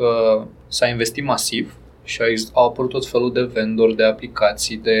pentru că s-a investit masiv și au apărut tot felul de vendori, de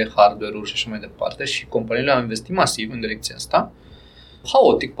aplicații, de hardware-uri și așa mai departe, și companiile au investit masiv în direcția asta,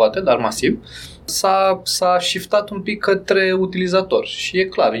 haotic poate, dar masiv, s-a shiftat un pic către utilizator. Și e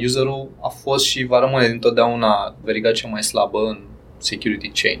clar, userul a fost și va rămâne dintotdeauna veriga cea mai slabă în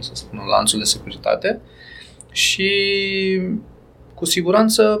security chain, să spunem, lanțul de securitate. Și cu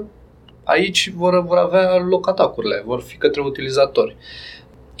siguranță aici vor avea loc atacurile, vor fi către utilizatori.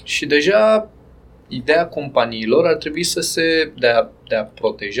 Și deja ideea companiilor ar trebui de a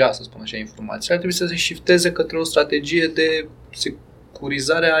proteja, să spun așa, informațiile, ar trebui să se shifteze către o strategie de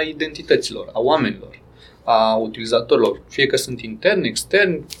securizare a identităților, a oamenilor, a utilizatorilor, fie că sunt interni,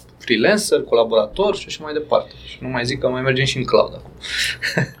 externi, freelancer, colaboratori și așa mai departe. Și nu mai zic că mai mergem și în cloud acum.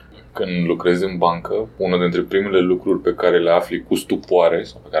 Când lucrezi în bancă, unul dintre primele lucruri pe care le afli cu stupoare,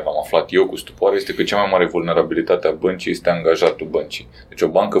 sau pe care l-am aflat eu cu stupoare, este că cea mai mare vulnerabilitate a băncii este angajatul băncii. Deci o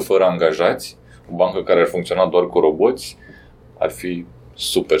bancă fără angajați, o bancă care ar funcționa doar cu roboți, ar fi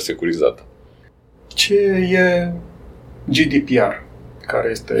super securizată. Ce e GDPR? Care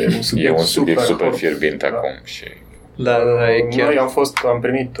este un subiect, super fierbinte acum. Și... Noi am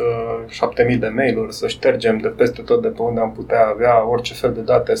primit 7.000 de mail-uri să ștergem de peste tot de pe unde am putea avea orice fel de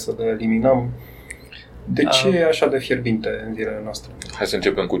date, să le eliminăm. De ce e așa de fierbinte în zilele noastre? Hai să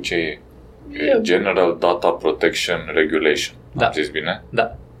începem cu ce e. General Data Protection Regulation. Da. Am zis bine?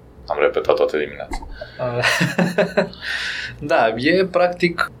 Da. Am repetat toată dimineața. Da, e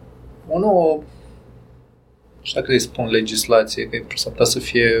practic o nouă, așa că îi spun legislație, că s-ar putea să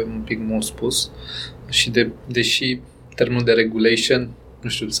fie un pic mult spus, și deși termenul de regulation, nu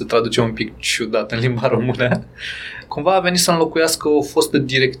știu, se traduce un pic ciudat în limba română, cumva a venit să înlocuiască o fostă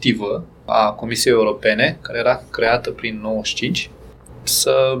directivă a Comisiei Europene, care era creată prin 95,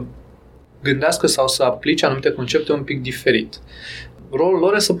 să gândească sau să aplice anumite concepte un pic diferit. Rolul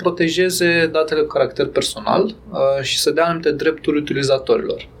lor e să protejeze datele cu caracter personal și să dea anumite drepturi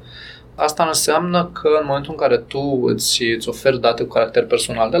utilizatorilor. Asta înseamnă că în momentul în care tu îți oferi date cu caracter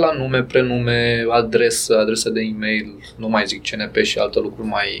personal, de la nume, prenume, adresă de e-mail, nu mai zic CNP și alte lucruri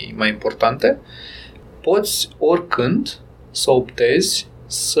mai importante, poți oricând să optezi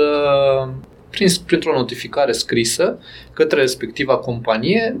printr-o notificare scrisă către respectiva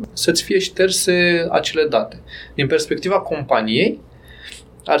companie să-ți fie șterse acele date. Din perspectiva companiei,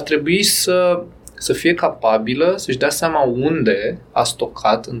 ar trebui să fie capabilă să-și dea seama unde a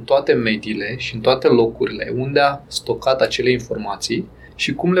stocat în toate mediile și în toate locurile, unde a stocat acele informații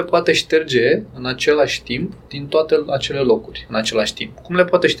și cum le poate șterge în același timp din toate acele locuri, în același timp. Cum le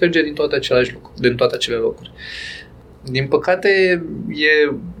poate șterge din toate acele locuri. Din păcate,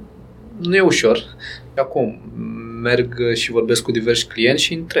 nu e ușor. Acum merg și vorbesc cu diversi clienți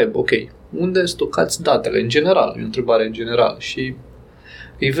și întreb, ok, unde stocați datele în general? E o întrebare în general și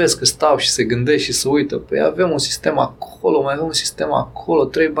îi vezi că stau și se gândesc și se uită. Păi avem un sistem acolo, mai avem un sistem acolo,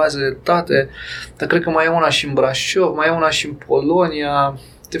 3 baze de date, dar cred că mai e una și în Brașov, mai e una și în Polonia.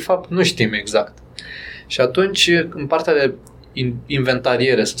 De fapt, nu știm exact. Și atunci, în partea de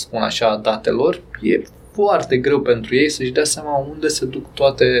inventariere, să spun așa, a datelor, e foarte greu pentru ei să-și dea seama unde se duc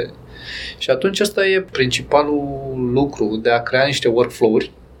toate. Și atunci ăsta e principalul lucru, de a crea niște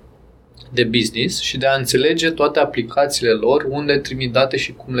workflow-uri de business și de a înțelege toate aplicațiile lor, unde trimit date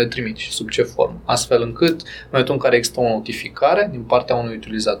și cum le trimit și sub ce formă. Astfel încât, în momentul în care există o notificare din partea unui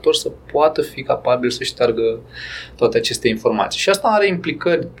utilizator, să poată fi capabil să șteargă toate aceste informații. Și asta are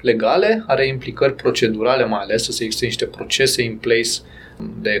implicări legale, are implicări procedurale mai ales, să existe niște procese in place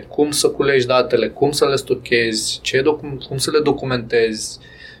de cum să culegi datele, cum să le stochezi, cum să le documentezi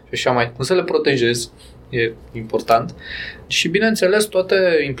și așa cum să le protejezi. E important. Și, bineînțeles,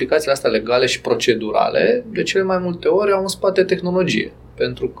 toate implicațiile astea legale și procedurale, de cele mai multe ori, au în spate tehnologie.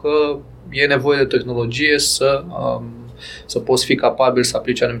 Pentru că e nevoie de tehnologie să poți fi capabil să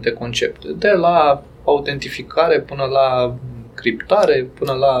aplici anumite concepte. De la autentificare până la criptare,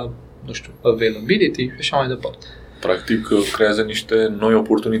 până la, availability și așa mai departe. Practic, creează niște noi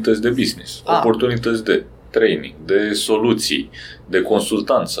oportunități de business, oportunități de training, de soluții, de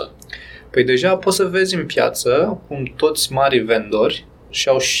consultanță. Păi deja poți să vezi în piață cum toți mari vendori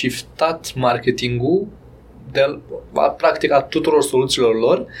și-au shiftat marketingul practic a tuturor soluțiilor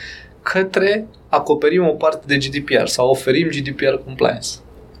lor către acoperim o parte de GDPR sau oferim GDPR compliance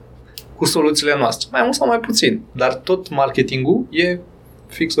cu soluțiile noastre. Mai mult sau mai puțin, dar tot marketingul e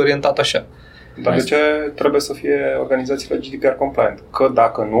fix orientat așa. Dar de ce trebuie să fie organizațiile GDPR compliant? Că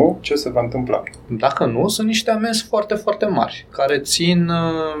dacă nu, ce se va întâmpla? Dacă nu, sunt niște amenzi foarte, foarte mari, care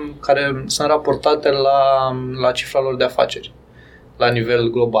sunt raportate la cifra lor de afaceri, la nivel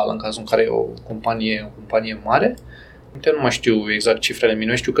global, în cazul în care e o companie mare. Nu mai știu exact cifrele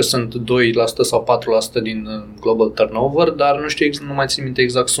mine, știu că sunt 2% sau 4% din global turnover, dar nu mai țin minte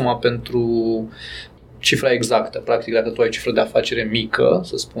exact suma cifra exactă. Practic, dacă tu ai o cifră de afacere mică,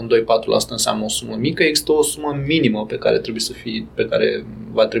 să spun 2-4% înseamnă o sumă mică, există o sumă minimă pe care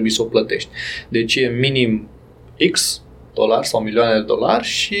va trebui să o plătești. Deci e minim X dolari sau milioane de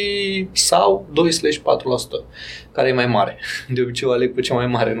dolari sau 2-4%, care e mai mare. De obicei o aleg pe cea mai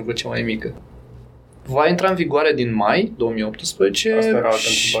mare, nu pe cea mai mică. Va intra în vigoare din mai 2018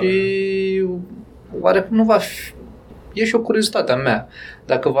 și oarecum nu va fi. E și o curiozitate a mea,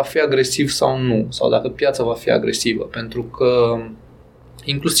 dacă va fi agresiv sau nu, sau dacă piața va fi agresivă, pentru că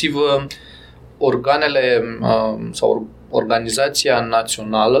inclusiv organele sau Organizația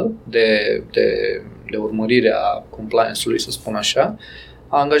Națională de urmărire a compliance-ului, să spun așa,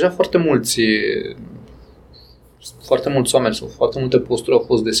 a angajat foarte mulți oameni sau foarte multe posturi au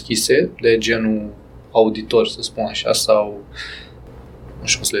fost deschise de genul auditor, să spun așa, sau nu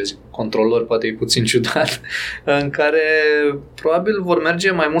știu cum să le zic, controlor, poate e puțin ciudat, în care probabil vor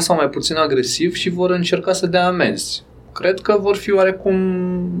merge mai mult sau mai puțin agresiv și vor încerca să dea amenzi. Cred că vor fi oarecum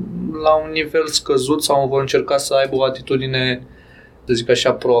la un nivel scăzut sau vor încerca să aibă o atitudine, să zic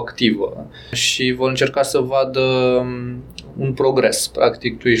așa, proactivă și vor încerca să vadă un progres.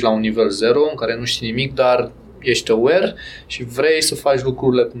 Practic, tu ești la un nivel 0 în care nu știi nimic, dar ești aware și vrei să faci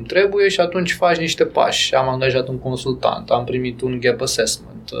lucrurile cum trebuie și atunci faci niște pași. Am angajat un consultant, am primit un gap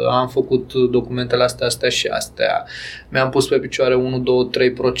assessment, am făcut documentele astea și astea, mi-am pus pe picioare 1, 2,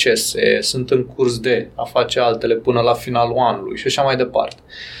 3 procese, sunt în curs de a face altele până la finalul anului și așa mai departe.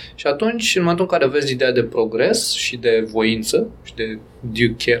 Și atunci, în momentul în care vezi ideea de progres și de voință și de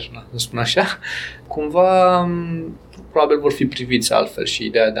due care, să spun așa, cumva probabil vor fi priviți altfel și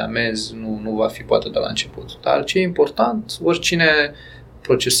ideea de amenzi nu va fi poate de la început. Dar ce e important, oricine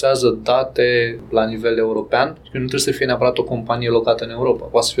procesează date la nivel european, nu trebuie să fie neapărat o companie locată în Europa,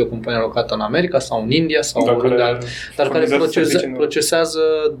 poate să fie o companie locată în America sau în India sau oriunde alt, dar care procesează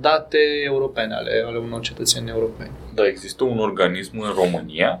date europene ale unor cetățeni europeni. Da, există un organism în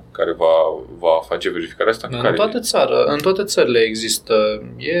România care va face verificarea asta? În toate țările există.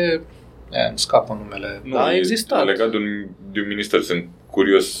 Îmi scapă numele. Nu, a existat. Legat de un minister. Sunt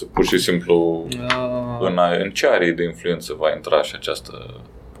curios, pur și simplu, în ce are de influență va intra și această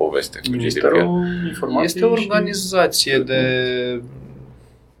poveste cu Ministerul Informației. Este o organizație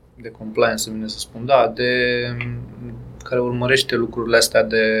de compliance, bine să spun, care urmărește lucrurile astea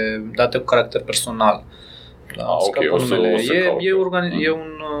de date cu caracter personal. Ok, o să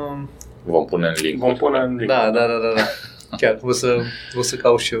vom pune în link. Da. Chiar, o să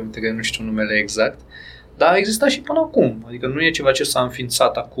caut și eu, că nu știu numele exact. Dar exista și până acum. Adică nu e ceva ce s-a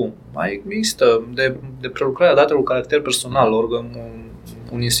înființat acum. Mai există de prelucrarea datelor cu caracter personal,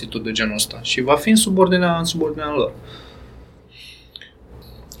 un institut de genul ăsta. Și va fi în subordinea lor.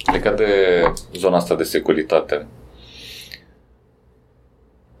 Legat de zona asta de securitate,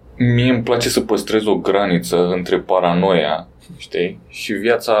 mie îmi place să păstrez o graniță între paranoia, știi, și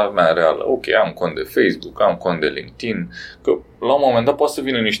viața mea reală. Ok, am cont de Facebook, am cont de LinkedIn, că la un moment dat poate să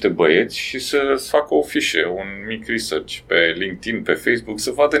vină niște băieți și să facă o fișă, un mic research pe LinkedIn, pe Facebook,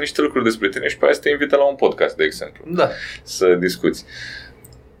 să vadă niște lucruri despre tine și pe aia să te invite la un podcast, de exemplu. Da. Să discuți.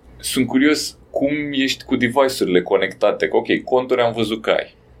 Sunt curios cum ești cu device-urile conectate, că ok, conturi am văzut că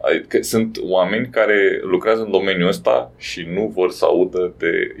ai. Adică sunt oameni care lucrează în domeniul ăsta și nu vor să audă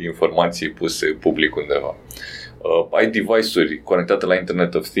de informații puse public undeva. Ai device-uri conectate la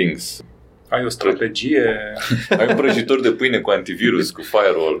Internet of Things. Ai o strategie. Ai un prăjitor de pâine cu antivirus, cu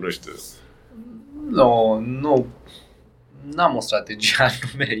firewall, nu știu. Nu. N-am o strategie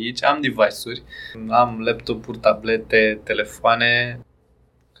anume aici. Am device-uri. Am laptopuri, tablete, telefoane.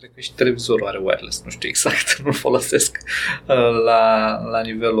 Cred că și televizorul are wireless, nu știu exact, nu-l folosesc la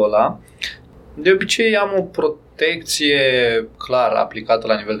nivelul ăla. De obicei am o protecție clar aplicată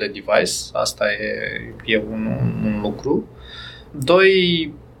la nivel de device, asta e un lucru.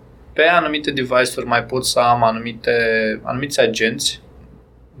 2, pe anumite device-uri mai pot să am anumiți agenți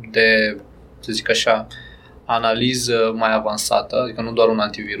de, să zic așa, analiză mai avansată, adică nu doar un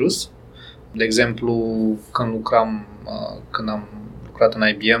antivirus. De exemplu, când am lucrat în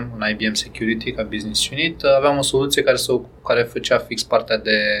IBM Security ca business unit, aveam o soluție care făcea fix partea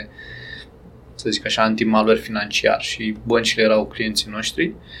de, să zic așa, anti-malware financiar și băncile erau clienții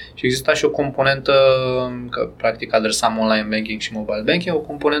noștri și exista și o componentă, că practic adresam online banking și mobile banking, o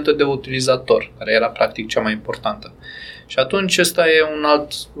componentă de utilizator, care era practic cea mai importantă. Și atunci ăsta e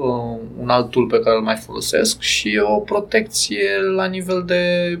un alt tool pe care îl mai folosesc și o protecție la nivel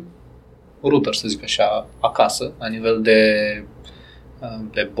de router, să zic așa, acasă, la nivel de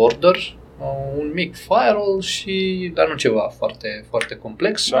border, un mic firewall dar nu ceva foarte, foarte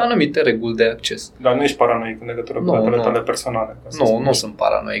complex și anumite reguli de acces. Dar nu ești paranoic în legătură cu datele tale personale? Nu sunt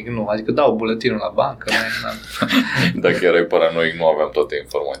paranoic, nu. Adică dau buletinul la bancă. Dacă erai paranoic, nu aveam toate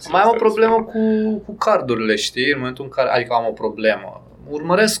informațiile. Mai am o problemă cu cardurile, știi? În momentul în care, adică am o problemă.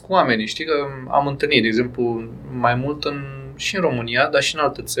 Urmăresc oamenii, știi? Că am întâlnit, de exemplu, mai mult și în România, dar și în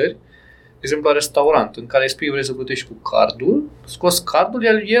alte țări. De exemplu, la restaurant, în care îi spui vrei să plătești cu cardul, scos cardul,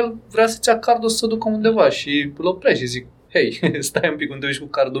 iar el vrea să-ți ia cardul să se ducă undeva și îl oprești și zic, hei, stai un pic unde ești cu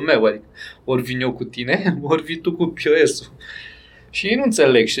cardul meu, adică ori vin eu cu tine, ori vii tu cu POS-ul. Și ei nu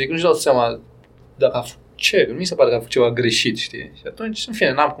înțeleg, știi, nu-și dau seama dacă nu mi se pare că a făcut ceva greșit, știi? Și atunci, în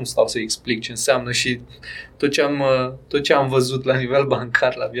fine, n-am cum stau să-i explic ce înseamnă și tot ce am văzut la nivel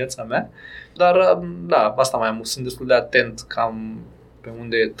bancar la viața mea. Dar, da, asta mai am, sunt destul de atent cam pe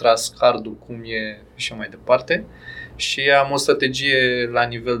unde e tras cardul, cum e și mai departe. Și am o strategie la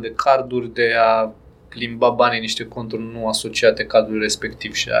nivel de carduri de a plimba banii în niște conturi nu asociate cardului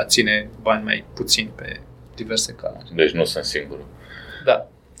respectiv și a ține bani mai puțin pe diverse carduri. Deci nu sunt singurul. Da.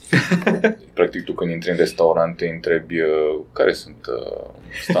 Practic tu când intri în restaurant te întrebi care sunt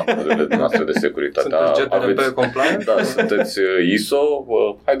standardele noastre de securitate. Sunteți GDPR compliant? Da, sunteți ISO?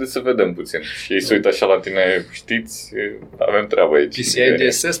 Haideți să vedem puțin. Și ei se uită așa la tine, știți, avem treabă aici. PCI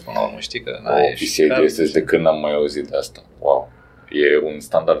DSS până la urmă, știi că PCI DSS de când n-am mai auzit de asta. Wow. E un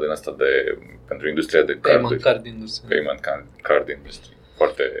standard din asta pentru industria de Payment Card Industry. Payment Card Industry.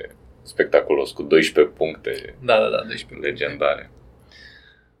 Foarte spectaculos, cu 12 puncte 12 legendare.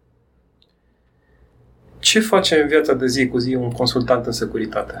 Ce face în viața de zi cu zi un consultant în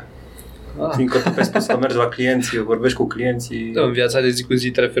securitate? Fiindcă tu ai spus că mergi la clienți, vorbești cu clienții... În viața de zi cu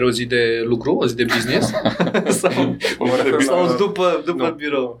zi te referi o zi de lucru, o zi de business? sau după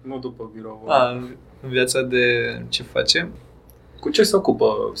birou? Nu după birou. În viața de ce facem? Cu ce se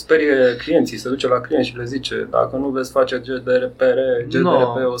ocupă? Sperie clienții, se duce la client și le zice dacă nu veți face GDPR,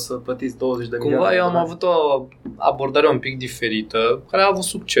 o să plătiți 20 de milioane. Cumva eu am avut o abordare un pic diferită, care a avut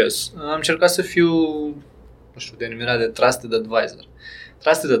succes. Am încercat să fiu, denumirea de Trusted Advisor.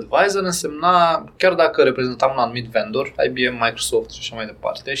 Trusted Advisor însemna, chiar dacă reprezentam un anumit vendor, IBM, Microsoft și așa mai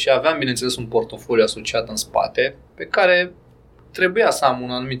departe, și aveam, bineînțeles, un portofoliu asociat în spate, pe care trebuia să am un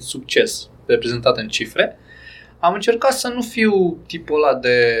anumit succes reprezentat în cifre, am încercat să nu fiu tipul ăla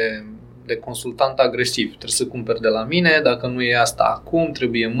de consultant agresiv. Trebuie să cumperi de la mine, dacă nu e asta acum,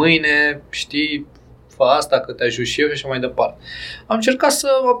 trebuie mâine, știi, fă asta că te ajut și eu și așa mai departe. Am încercat să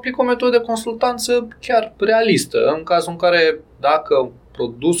aplic o metodă de consultanță chiar realistă, în cazul în care dacă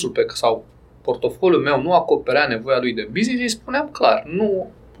produsul sau portofoliul meu nu acoperea nevoia lui de business, îi spuneam clar,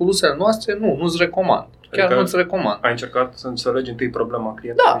 nu, produsele noastre nu-ți recomand. Chiar adică nu-ți recomand. Ai încercat să înțelegi întâi problema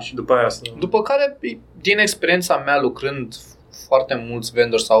clientului și după aia să... După care, din experiența mea lucrând foarte mulți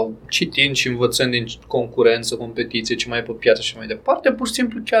vendori sau citind și învățând din concurență, competiție, ce mai e pe piață și mai departe, pur și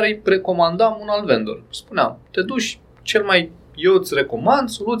simplu chiar îi recomandam un alt vendor. Spuneam, te duci eu îți recomand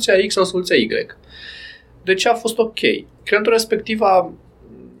soluția X sau soluția Y. Deci a fost ok. Clientul respectiv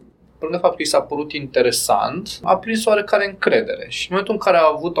pe lângă faptul că i s-a părut interesant, a prins oarecare încredere. Și în momentul în care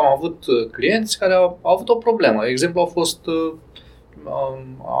am avut clienți care au avut o problemă. De exemplu,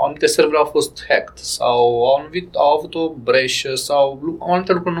 anumite servere au fost hacked sau au avut o breșă sau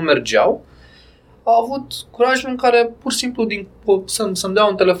anumite lucruri nu mergeau, au avut curajul în care pur și simplu să-mi dea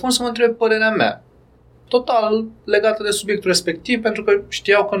un telefon să mă întrebe părerea mea. Total legată de subiectul respectiv, pentru că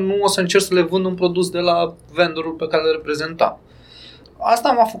știau că nu o să încerc să le vând un produs de la vendorul pe care le reprezenta.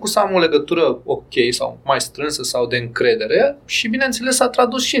 Asta m-a făcut să am o legătură ok sau mai strânsă sau de încredere și, bineînțeles, s-a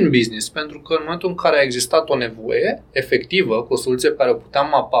tradus și în business, pentru că în momentul în care a existat o nevoie efectivă, cu o soluție pe care o puteam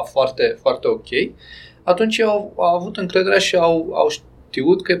mapa foarte, foarte ok, atunci au avut încrederea și au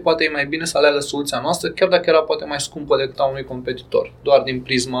știut că poate e mai bine să aleagă soluția noastră, chiar dacă era poate mai scumpă decât a unui competitor, doar din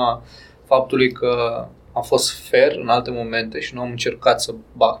prisma faptului că am fost fair în alte momente și nu am încercat să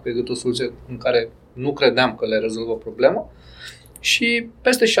bag pe gât o soluție în care nu credeam că le rezolvă problema. Și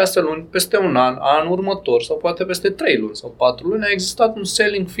peste 6 luni, peste un an următor sau poate peste 3 luni sau 4 luni a existat un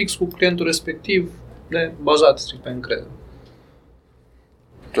selling fix cu clientul respectiv bazat strict pe încredere.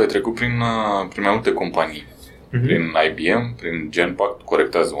 Tu ai trecut prin mai multe companii, prin IBM, prin Genpact,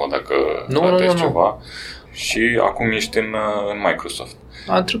 corectează-mă dacă ratezi ceva, și acum ești în Microsoft.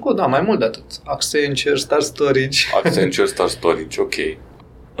 Am trecut, da, mai mult de atât. Accenture, Star Storage, ok.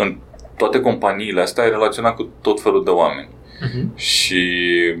 În toate companiile astea ai relaționat cu tot felul de oameni. Și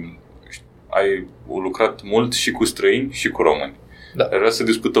ai lucrat mult și cu străini și cu români. Da. Vreau să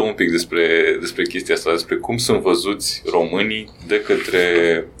discutăm un pic despre chestia asta, despre cum sunt văzuți românii de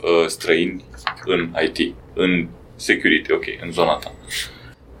către străini în IT, în security, ok, în zona ta.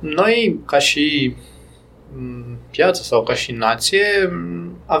 Noi, ca și piață sau ca și nație,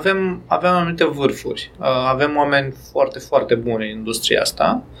 avem anumite vârfuri. Avem oameni foarte, foarte buni în industria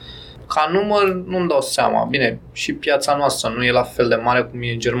asta. Ca număr nu-mi dau seama. Bine, și piața noastră nu e la fel de mare cum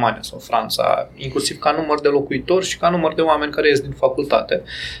e Germania sau Franța, inclusiv ca număr de locuitori și ca număr de oameni care ies din facultate.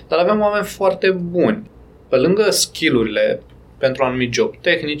 Dar avem oameni foarte buni. Pe lângă skill-urile pentru anumit job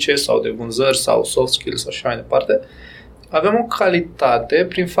tehnice sau de vânzări sau soft skills și așa mai departe, avem o calitate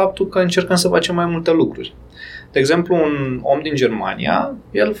prin faptul că încercăm să facem mai multe lucruri. De exemplu, un om din Germania,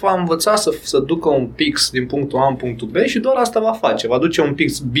 el va învăța să ducă un pix din punctul A în punctul B și doar asta va face. Va duce un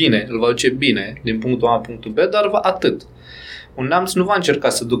pix bine, îl va duce bine din punctul A în punctul B, dar atât. Un neamț nu va încerca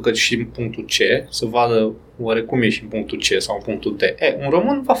să ducă și în punctul C, să vadă oarecum e și în punctul C sau în punctul D. Un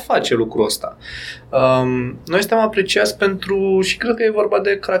român va face lucrul ăsta. Noi suntem apreciați pentru, și cred că e vorba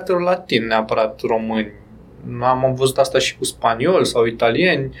de caracterul latin, neapărat români. Am văzut asta și cu spanioli sau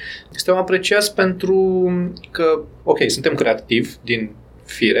italieni. Suntem apreciați pentru că, ok, suntem creativi din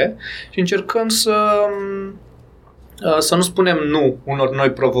fire și încercăm să nu spunem nu unor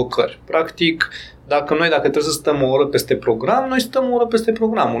noi provocări. Practic, dacă trebuie să stăm o oră peste program, noi stăm o oră peste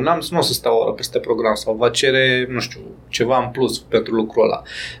program. Un neamț nu o să stea o oră peste program sau va cere, nu știu, ceva în plus pentru lucrul ăla.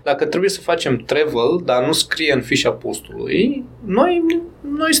 Dacă trebuie să facem travel, dar nu scrie în fișa postului, noi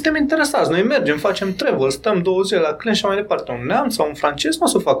suntem interesați. Noi mergem, facem travel, stăm 2 zile la client și mai departe. Un neamț sau un francez nu o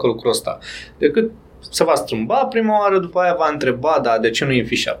să facă lucrul ăsta. Decât se va strâmba prima oară, după aia va întreba, da, de ce nu e în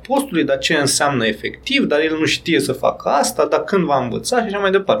fișa postului, dar ce înseamnă efectiv, dar el nu știe să facă asta, dar când va învăța și așa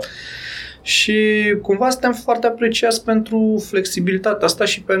mai departe. Și cumva suntem foarte apreciați pentru flexibilitatea asta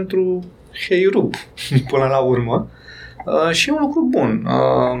și pentru hei-rup până la urmă. Și e un lucru bun.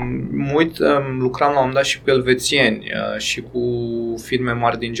 Lucram la un moment dat și cu elvețieni și cu firme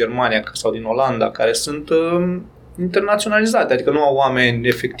mari din Germania sau din Olanda care sunt internaționalizate, adică nu au oameni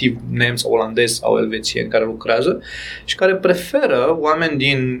efectiv nemți sau olandezi sau elvețieni care lucrează și care preferă oameni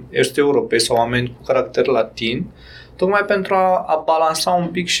din estul Europei sau oameni cu caracter latin, tocmai pentru a balansa un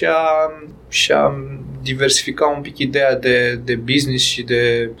pic și a diversifica un pic ideea de business și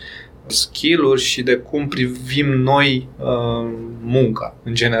de skill-uri și de cum privim noi munca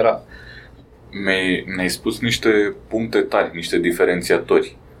în general. Ne-ai spus niște puncte tari, niște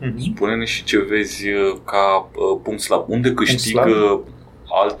diferențiatori. Mm-hmm. Spune-ne și ce vezi ca punct slab. Unde câștigă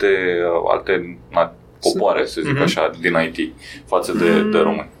alte popoare, să zic așa, din IT față de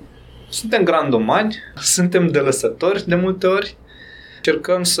români? Suntem grandomani, suntem delăsători de multe ori.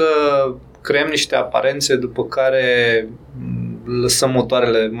 Încercăm să creăm niște aparențe după care lăsăm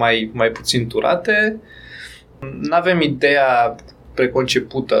motoarele mai puțin turate. N-avem ideea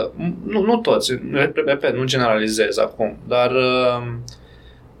preconcepută, nu toți, repet, nu generalizez acum, dar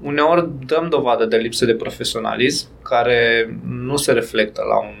uneori dăm dovadă de lipsă de profesionalism care nu se reflectă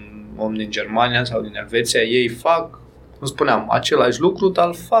la un om din Germania sau din Elveția. Ei fac, cum spuneam, același lucru, dar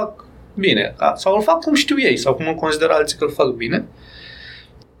îl fac bine. Sau îl fac cum știu ei sau cum îl consideră alții că îl fac bine.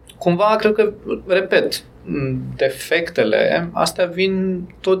 Cumva, cred că, repet, defectele astea vin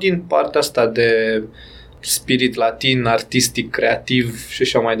tot din partea asta de spirit latin, artistic, creativ și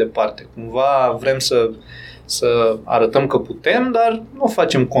așa mai departe. Cumva vrem să arătăm că putem, dar nu o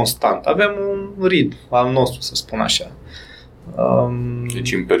facem constant. Avem un ritm al nostru, să spun așa. Deci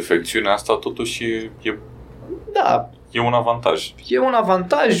imperfecțiunea asta totuși e un avantaj. E un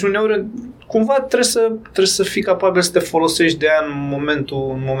avantaj. Uneori, cumva trebuie să fii capabil să te folosești de ea în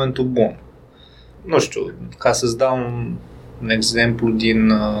momentul bun. Nu știu, ca să-ți dau un exemplu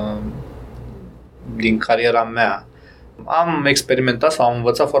din cariera mea. Am experimentat sau am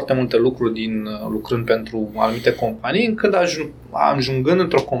învățat foarte multe lucruri lucrând pentru anumite companii, încât ajungând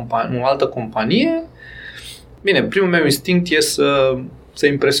într-o altă companie, bine, primul meu instinct e să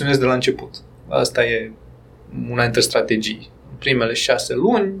impresionez de la început. Asta e una dintre strategii. În primele 6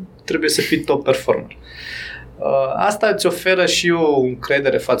 luni trebuie să fii top performer. Asta îți oferă și o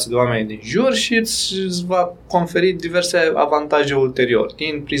încredere față de oamenii din jur și îți va conferi diverse avantaje ulterior,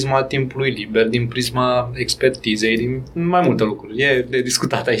 din prisma timpului liber, din prisma expertizei, din mai multe lucruri. E de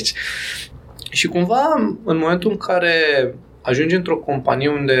discutat aici. Și cumva, în momentul în care ajungi într-o companie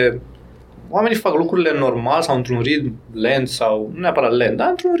unde oamenii fac lucrurile normal sau într-un ritm lent sau, nu neapărat lent, dar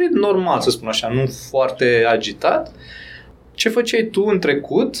într-un ritm normal, să spun așa, nu foarte agitat, ce făceai tu în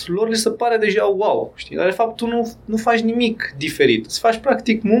trecut, lor li se pare deja wow, știi? Dar de fapt tu nu faci nimic diferit. Îți faci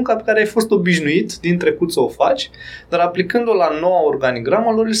practic munca pe care ai fost obișnuit din trecut să o faci, dar aplicând-o la noua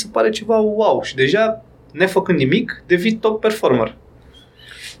organigramă, lor li se pare ceva wow și deja, nefăcând nimic, devii top performer.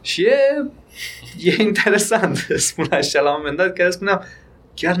 Și e interesant, spun așa, la un moment dat, chiar spuneam,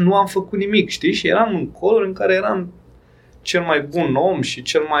 chiar nu am făcut nimic, știi? Și eram în coluri în care eram cel mai bun om și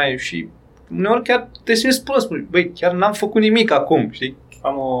cel mai... și uneori chiar te simți prost. Băi, chiar n-am făcut nimic acum, știi?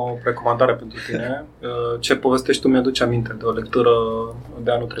 Am o recomandare pentru tine. Ce povestești tu mi-aduce aminte de o lectură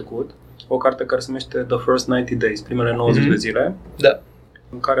de anul trecut. O carte care se numește The First 90 Days, primele 90 de zile. Da.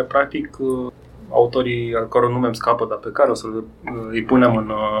 În care, practic, autorii al căror nume îmi scapă, dar pe care o să îi punem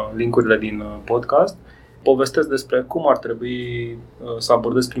în link-urile din podcast, povestesc despre cum ar trebui să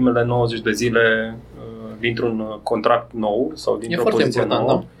abordezi primele 90 de zile dintr-un contract nou sau dintr-o poziție nouă.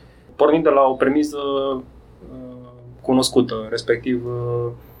 Da? Pornind de la o premisă cunoscută, respectiv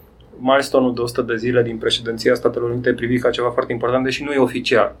milestone-ul de 100 de zile din președinția Statelor Unite privit ca ceva foarte important, deși nu e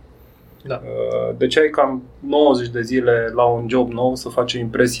oficial. Da. Deci ai cam 90 de zile la un job nou să faci o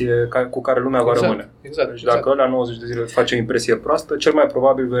impresie cu care lumea va rămâne. Exact. Deci dacă ăla 90 de zile face o impresie proastă, cel mai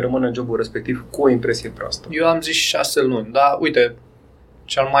probabil vei rămâne în jobul respectiv cu o impresie proastă. Eu am zis 6 luni, dar uite,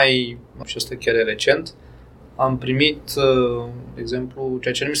 cel mai, și ăsta chiar e recent, am primit, de exemplu,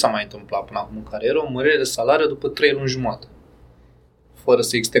 ceea ce nu mi s-a mai întâmplat până acum în carieră, o mărire de salariu după 3 luni jumătate. Fără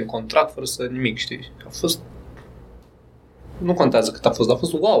să existe contract, fără să nimic, știi? A fost... Nu contează cât a fost, dar a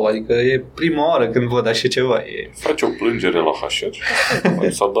fost wow, adică e prima oară când văd așa ceva. Face o plângere la HR și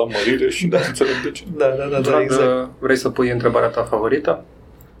s-a dat mărire și da. Înțeleg de ce. Da, exact. Vrei să pui întrebarea ta favorită?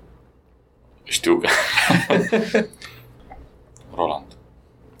 Știu că... Roland.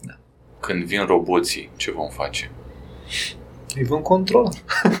 Da. Când vin roboții, ce vom face? Îi vom controla.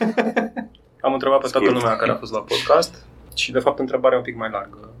 Am întrebat pe toată lumea care a fost la podcast și de fapt întrebarea e un pic mai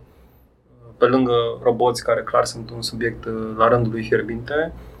largă. Pe lângă roboți, care clar sunt un subiect la rândul lui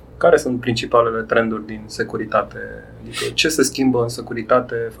fierbinte, care sunt principalele trenduri din securitate? Adică ce se schimbă în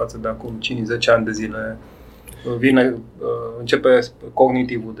securitate față de acum 5-10 ani de zile? Începe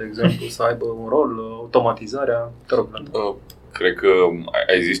cognitivul, de exemplu, să aibă un rol, automatizarea? Te rog, cred că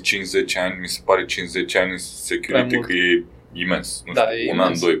ai zis 5-10 ani, mi se pare 5-10 ani security că e imens. Nu știu, un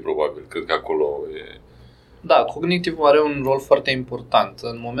an, doi probabil. Cred că acolo e... Da, cognitivul are un rol foarte important.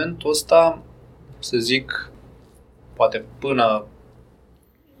 În momentul ăsta, să zic, poate până...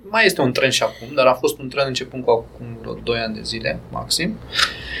 Mai este un trend și acum, dar a fost un trend începând cu acum vreo 2 ani de zile, maxim.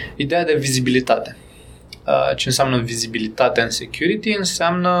 Ideea de vizibilitate. Ce înseamnă vizibilitate în security?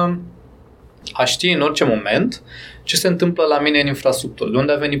 Înseamnă a ști în orice moment ce se întâmplă la mine în infrastructură, de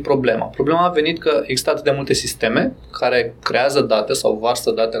unde a venit problema. Problema a venit că există atât de multe sisteme care creează date sau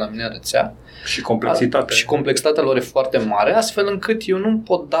varsă date la mine în rețea. Și complexitatea. Și complexitatea lor e foarte mare, astfel încât eu nu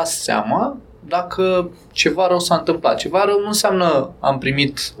pot da seama dacă ceva rău s-a întâmplat. Ceva rău nu înseamnă am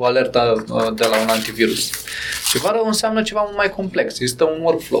primit o alertă de la un antivirus. Ceva rău înseamnă ceva mult mai complex. Există un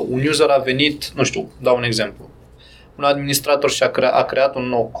workflow. Un user a venit, nu știu, dau un exemplu. Un administrator a creat un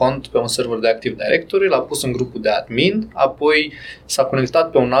nou cont pe un server de Active Directory, l-a pus în grupul de admin, apoi s-a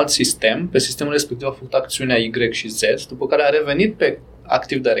conectat pe un alt sistem, pe sistemul respectiv a făcut acțiunea Y și Z, după care a revenit pe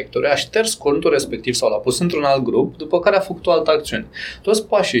Active Directory, a șters contul respectiv sau l-a pus într-un alt grup, după care a făcut o altă acțiune. Toți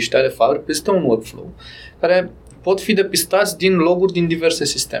pașii ăștia, de fapt, reprezintă un workflow care pot fi depistați din loguri din diverse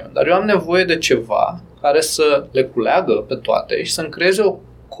sisteme. Dar eu am nevoie de ceva care să le culeagă pe toate și să-mi creeze o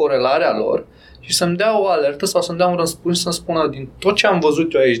corelare a lor și să-mi dea o alertă sau să-mi dea un răspuns și să-mi spună din tot ce am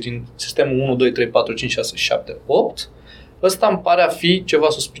văzut eu aici, din sistemul 1, 2, 3, 4, 5, 6, 7, 8, ăsta îmi pare a fi ceva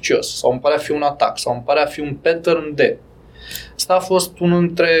suspicios sau îmi pare a fi un atac sau îmi pare a fi un pattern de. Asta a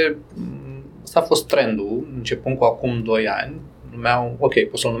fost trendul, începând cu acum 2 ani.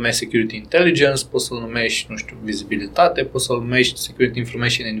 Poți să-l numești Security Intelligence, poți să-l numești, nu știu, vizibilitate, poți să-l numești Security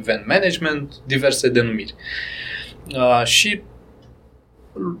Information and Event Management, diverse denumiri. Și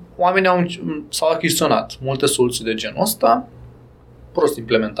oamenii s-au achiziționat multe soluții de genul ăsta, prost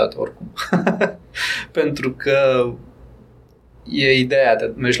implementate oricum. Pentru că e ideea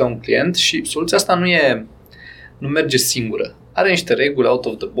de mergi la un client și soluția asta nu merge singură. Are niște reguli out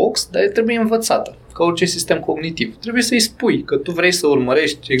of the box, dar trebuie învățată, ca orice sistem cognitiv. Trebuie să-i spui că tu vrei să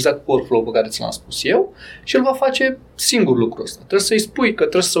urmărești exact workflow pe care ți l-am spus eu și el va face singur lucrul ăsta. Trebuie să-i spui că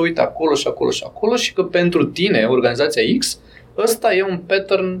trebuie să uite acolo și acolo și acolo și că pentru tine, organizația X, ăsta e un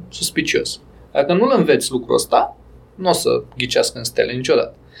pattern suspicios. Dacă nu-l înveți lucrul ăsta, nu o să ghicească în stele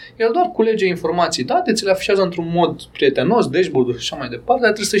niciodată. El doar culege informații, date, ți le afișează într-un mod prietenos, dashboard-uri și așa mai departe,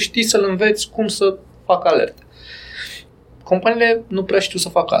 dar trebuie să știi să-l înveți cum să facă alerte. Companiile nu prea știu să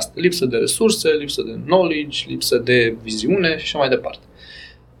facă asta. Lipsă de resurse, lipsă de knowledge, lipsă de viziune și așa mai departe.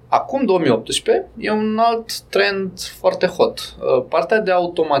 Acum, 2018, e un alt trend foarte hot. Partea de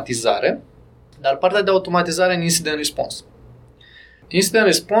automatizare, dar partea de automatizare în incident response. Incident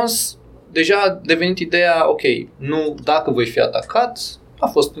response, deja a devenit ideea, ok, nu dacă voi fi atacat, a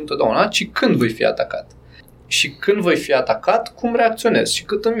fost întotdeauna, ci când voi fi atacat. Și când voi fi atacat, cum reacționez și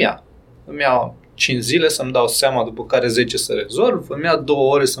cât îmi ia. Îmi ia 5 zile să-mi dau seama, după care 10 să rezolv, îmi ia 2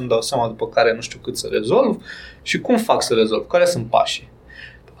 ore să-mi dau seama, după care nu știu cât să rezolv și cum fac să rezolv, care sunt pașii.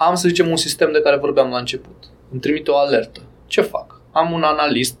 Am, să zicem, un sistem de care vorbeam la început. Îmi trimite o alertă. Ce fac? Am un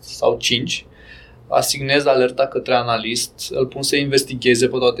analist sau 5, asignez alerta către analist, îl pun să investigheze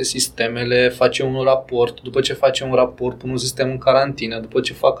pe toate sistemele, face un raport, după ce face un raport, pun un sistem în carantină, după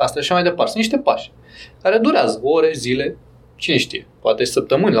ce fac asta și mai departe. Sunt niște pași care durează ore, zile, cine știe, poate și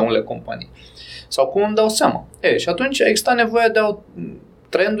săptămâni la unele companii. Sau cum îmi dau seama. Și atunci există nevoie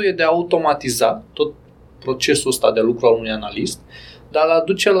trendul e de a automatiza tot procesul ăsta de lucru al unui analist, dar îl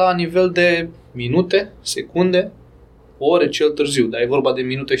aduce la nivel de minute, secunde, ore cel târziu, dar e vorba de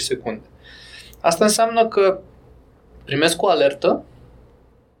minute și secunde. Asta înseamnă că primesc o alertă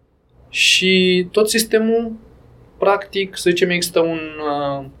și tot sistemul, practic, să zicem, există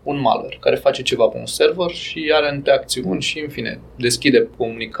un malware care face ceva pe un server și are anumite acțiuni și, în fine, deschide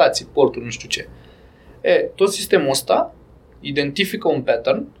comunicații, porturi, nu știu ce. Tot sistemul ăsta identifică un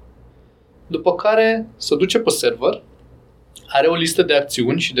pattern, după care se duce pe server, are o listă de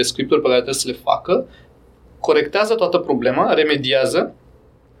acțiuni și de scripturi pe care trebuie să le facă, corectează toată problema, remediază,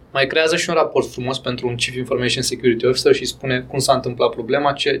 mai creează și un raport frumos pentru un Chief Information Security Officer și spune cum s-a întâmplat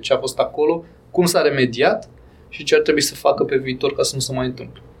problema, ce a fost acolo, cum s-a remediat și ce ar trebui să facă pe viitor ca să nu se mai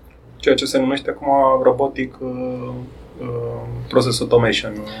întâmple. Ceea ce se numește acum robotic process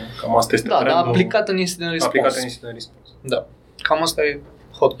automation. Cam asta este trendul. Da, aplicat în incident response. Da. Cam asta e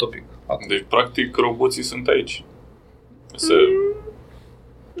hot topic. Acum. Deci, practic, roboții sunt aici.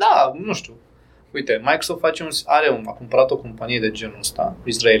 Da, nu știu. Uite, Microsoft a cumpărat o companie de genul ăsta,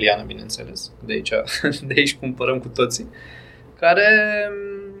 israeliană, bineînțeles, de aici cumpărăm cu toții, care,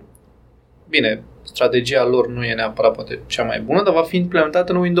 bine, strategia lor nu e neapărat poate cea mai bună, dar va fi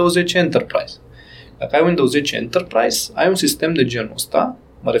implementată în Windows 10 Enterprise. Dacă ai Windows 10 Enterprise, ai un sistem de genul ăsta,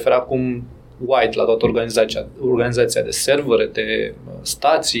 mă refer acum wide la toată organizația de servere, de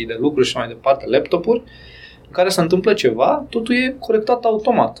stații, de lucruri și mai departe, laptopuri, în care se întâmplă ceva, totul e corectat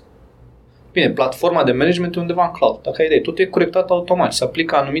automat. Bine, platforma de management e undeva în cloud. Dacă ai idee, totul e corectat automat. Se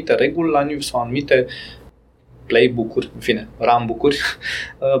aplică anumite reguli sau anumite playbook-uri, în fine, runbook-uri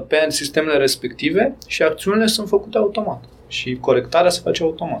pe sistemele respective și acțiunile sunt făcute automat. Și corectarea se face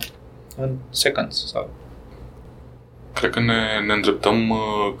automat, în seconds. Sau... Cred că ne îndreptăm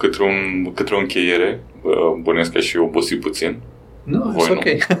către o încheiere. Bănuiesc că și obosit puțin. Nu, e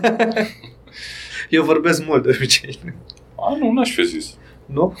ok. Eu vorbesc mult de obicei. Nu, n-aș fi zis.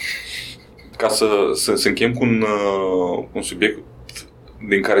 Nu? Ca să încheiem cu un subiect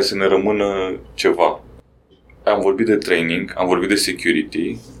din care să ne rămână ceva. Am vorbit de training, am vorbit de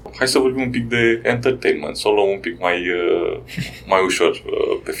security. Hai să vorbim un pic de entertainment, să o luăm un pic mai ușor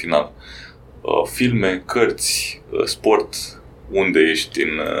pe final. Filme, cărți, sport, unde ești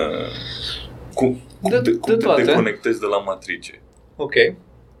cum te deconectezi de la matrice? Ok.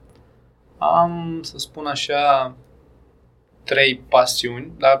 Am, să spun așa, 3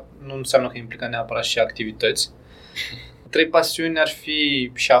 pasiuni, dar nu înseamnă că implică neapărat și activități. 3 pasiuni ar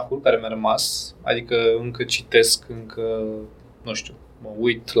fi șahul, care mi-a rămas, adică încă citesc, încă, nu știu, mă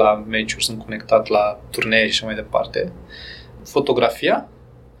uit la meciuri, sunt conectat la turnee și mai departe. Fotografia,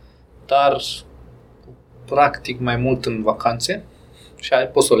 dar practic mai mult în vacanțe. Și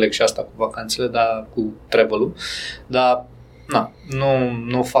pot să o leg și asta cu vacanțele, dar cu travel-ul. Dar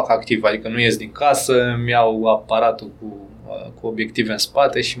nu fac activ, adică nu ies din casă, îmi iau aparatul cu obiective în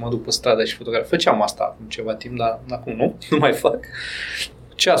spate și mă duc pe stradă și fotograf. Făceam asta acum ceva timp, dar acum nu mai fac.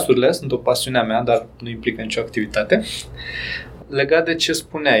 Ceasurile sunt o pasiune a mea, dar nu implică nicio activitate. Legat de ce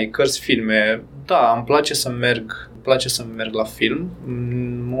spuneai, cărți, filme, da, îmi place să merg la film.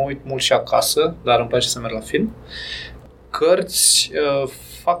 Mă uit mult și acasă, dar îmi place să merg la film. Cărți,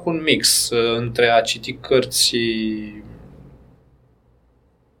 fac un mix între a citi cărți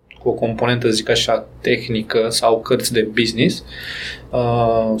cu o componentă, zic așa, tehnică sau cărți de business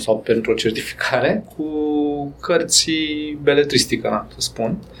sau pentru o certificare, cu cărți beletristică, să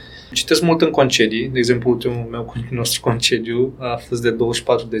spun. Citesc mult în concedii. De exemplu, ultimul meu nostru concediu a fost de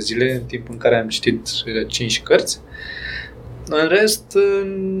 24 de zile, în timp în care am citit 5 cărți. În rest,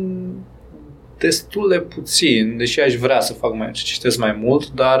 destul de puțin, deși aș vrea să citesc mai mult,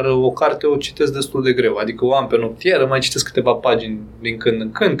 dar o carte o citesc destul de greu. Adică o am pe noptieră, mai citesc câteva pagini din când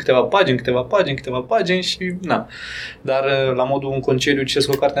în când, câteva pagini și na. Dar la modul în concediu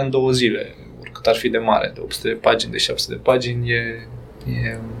citesc o carte în 2 zile, oricât ar fi de mare, de 800 de pagini, de 700 de pagini,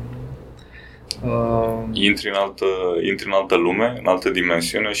 intri în altă lume, în altă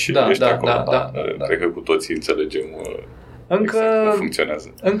dimensiune și ești acolo. Da. Cred că cu toții înțelegem. exact cum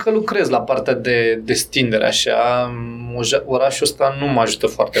funcționează. Încă lucrez la partea de stindere, așa. Orașul ăsta nu mă ajută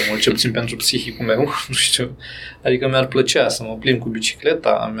foarte mult, cel puțin pentru psihicul meu, nu știu. Adică mi-ar plăcea să mă plimb cu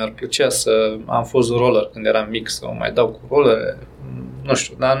bicicleta, mi-ar plăcea să am fost roller când eram mic, să mă mai dau cu roller, nu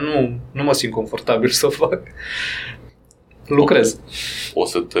știu, dar nu mă simt confortabil să o fac. Lucrez. O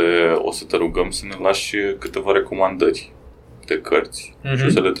să te rugăm să ne lași câteva recomandări de cărți și o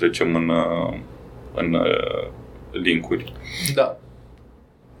să le trecem în linkuri. Da.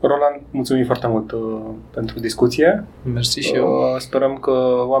 Roland, mulțumim foarte mult pentru discuție. Mersi și eu. Sperăm că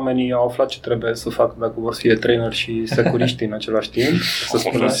oamenii au aflat ce trebuie să facă dacă vor să fie trainer și securiști în același timp. Să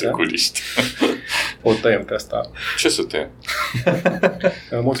spună securiști. O tăiem pe asta. Ce să tăiem?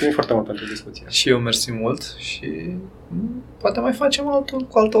 Mulțumim foarte mult pentru discuție. Și eu mersi mult și poate mai facem altul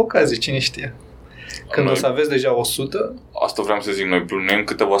cu altă ocazie, cine știe. Când o să aveți deja 100... Asta vreau să zic, noi plănuim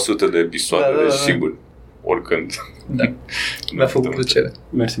câteva sute de episoade, deci sigur, oricând. Da, mi-a făcut plăcere.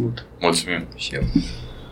 Mersi mult. Mulțumim. Și eu.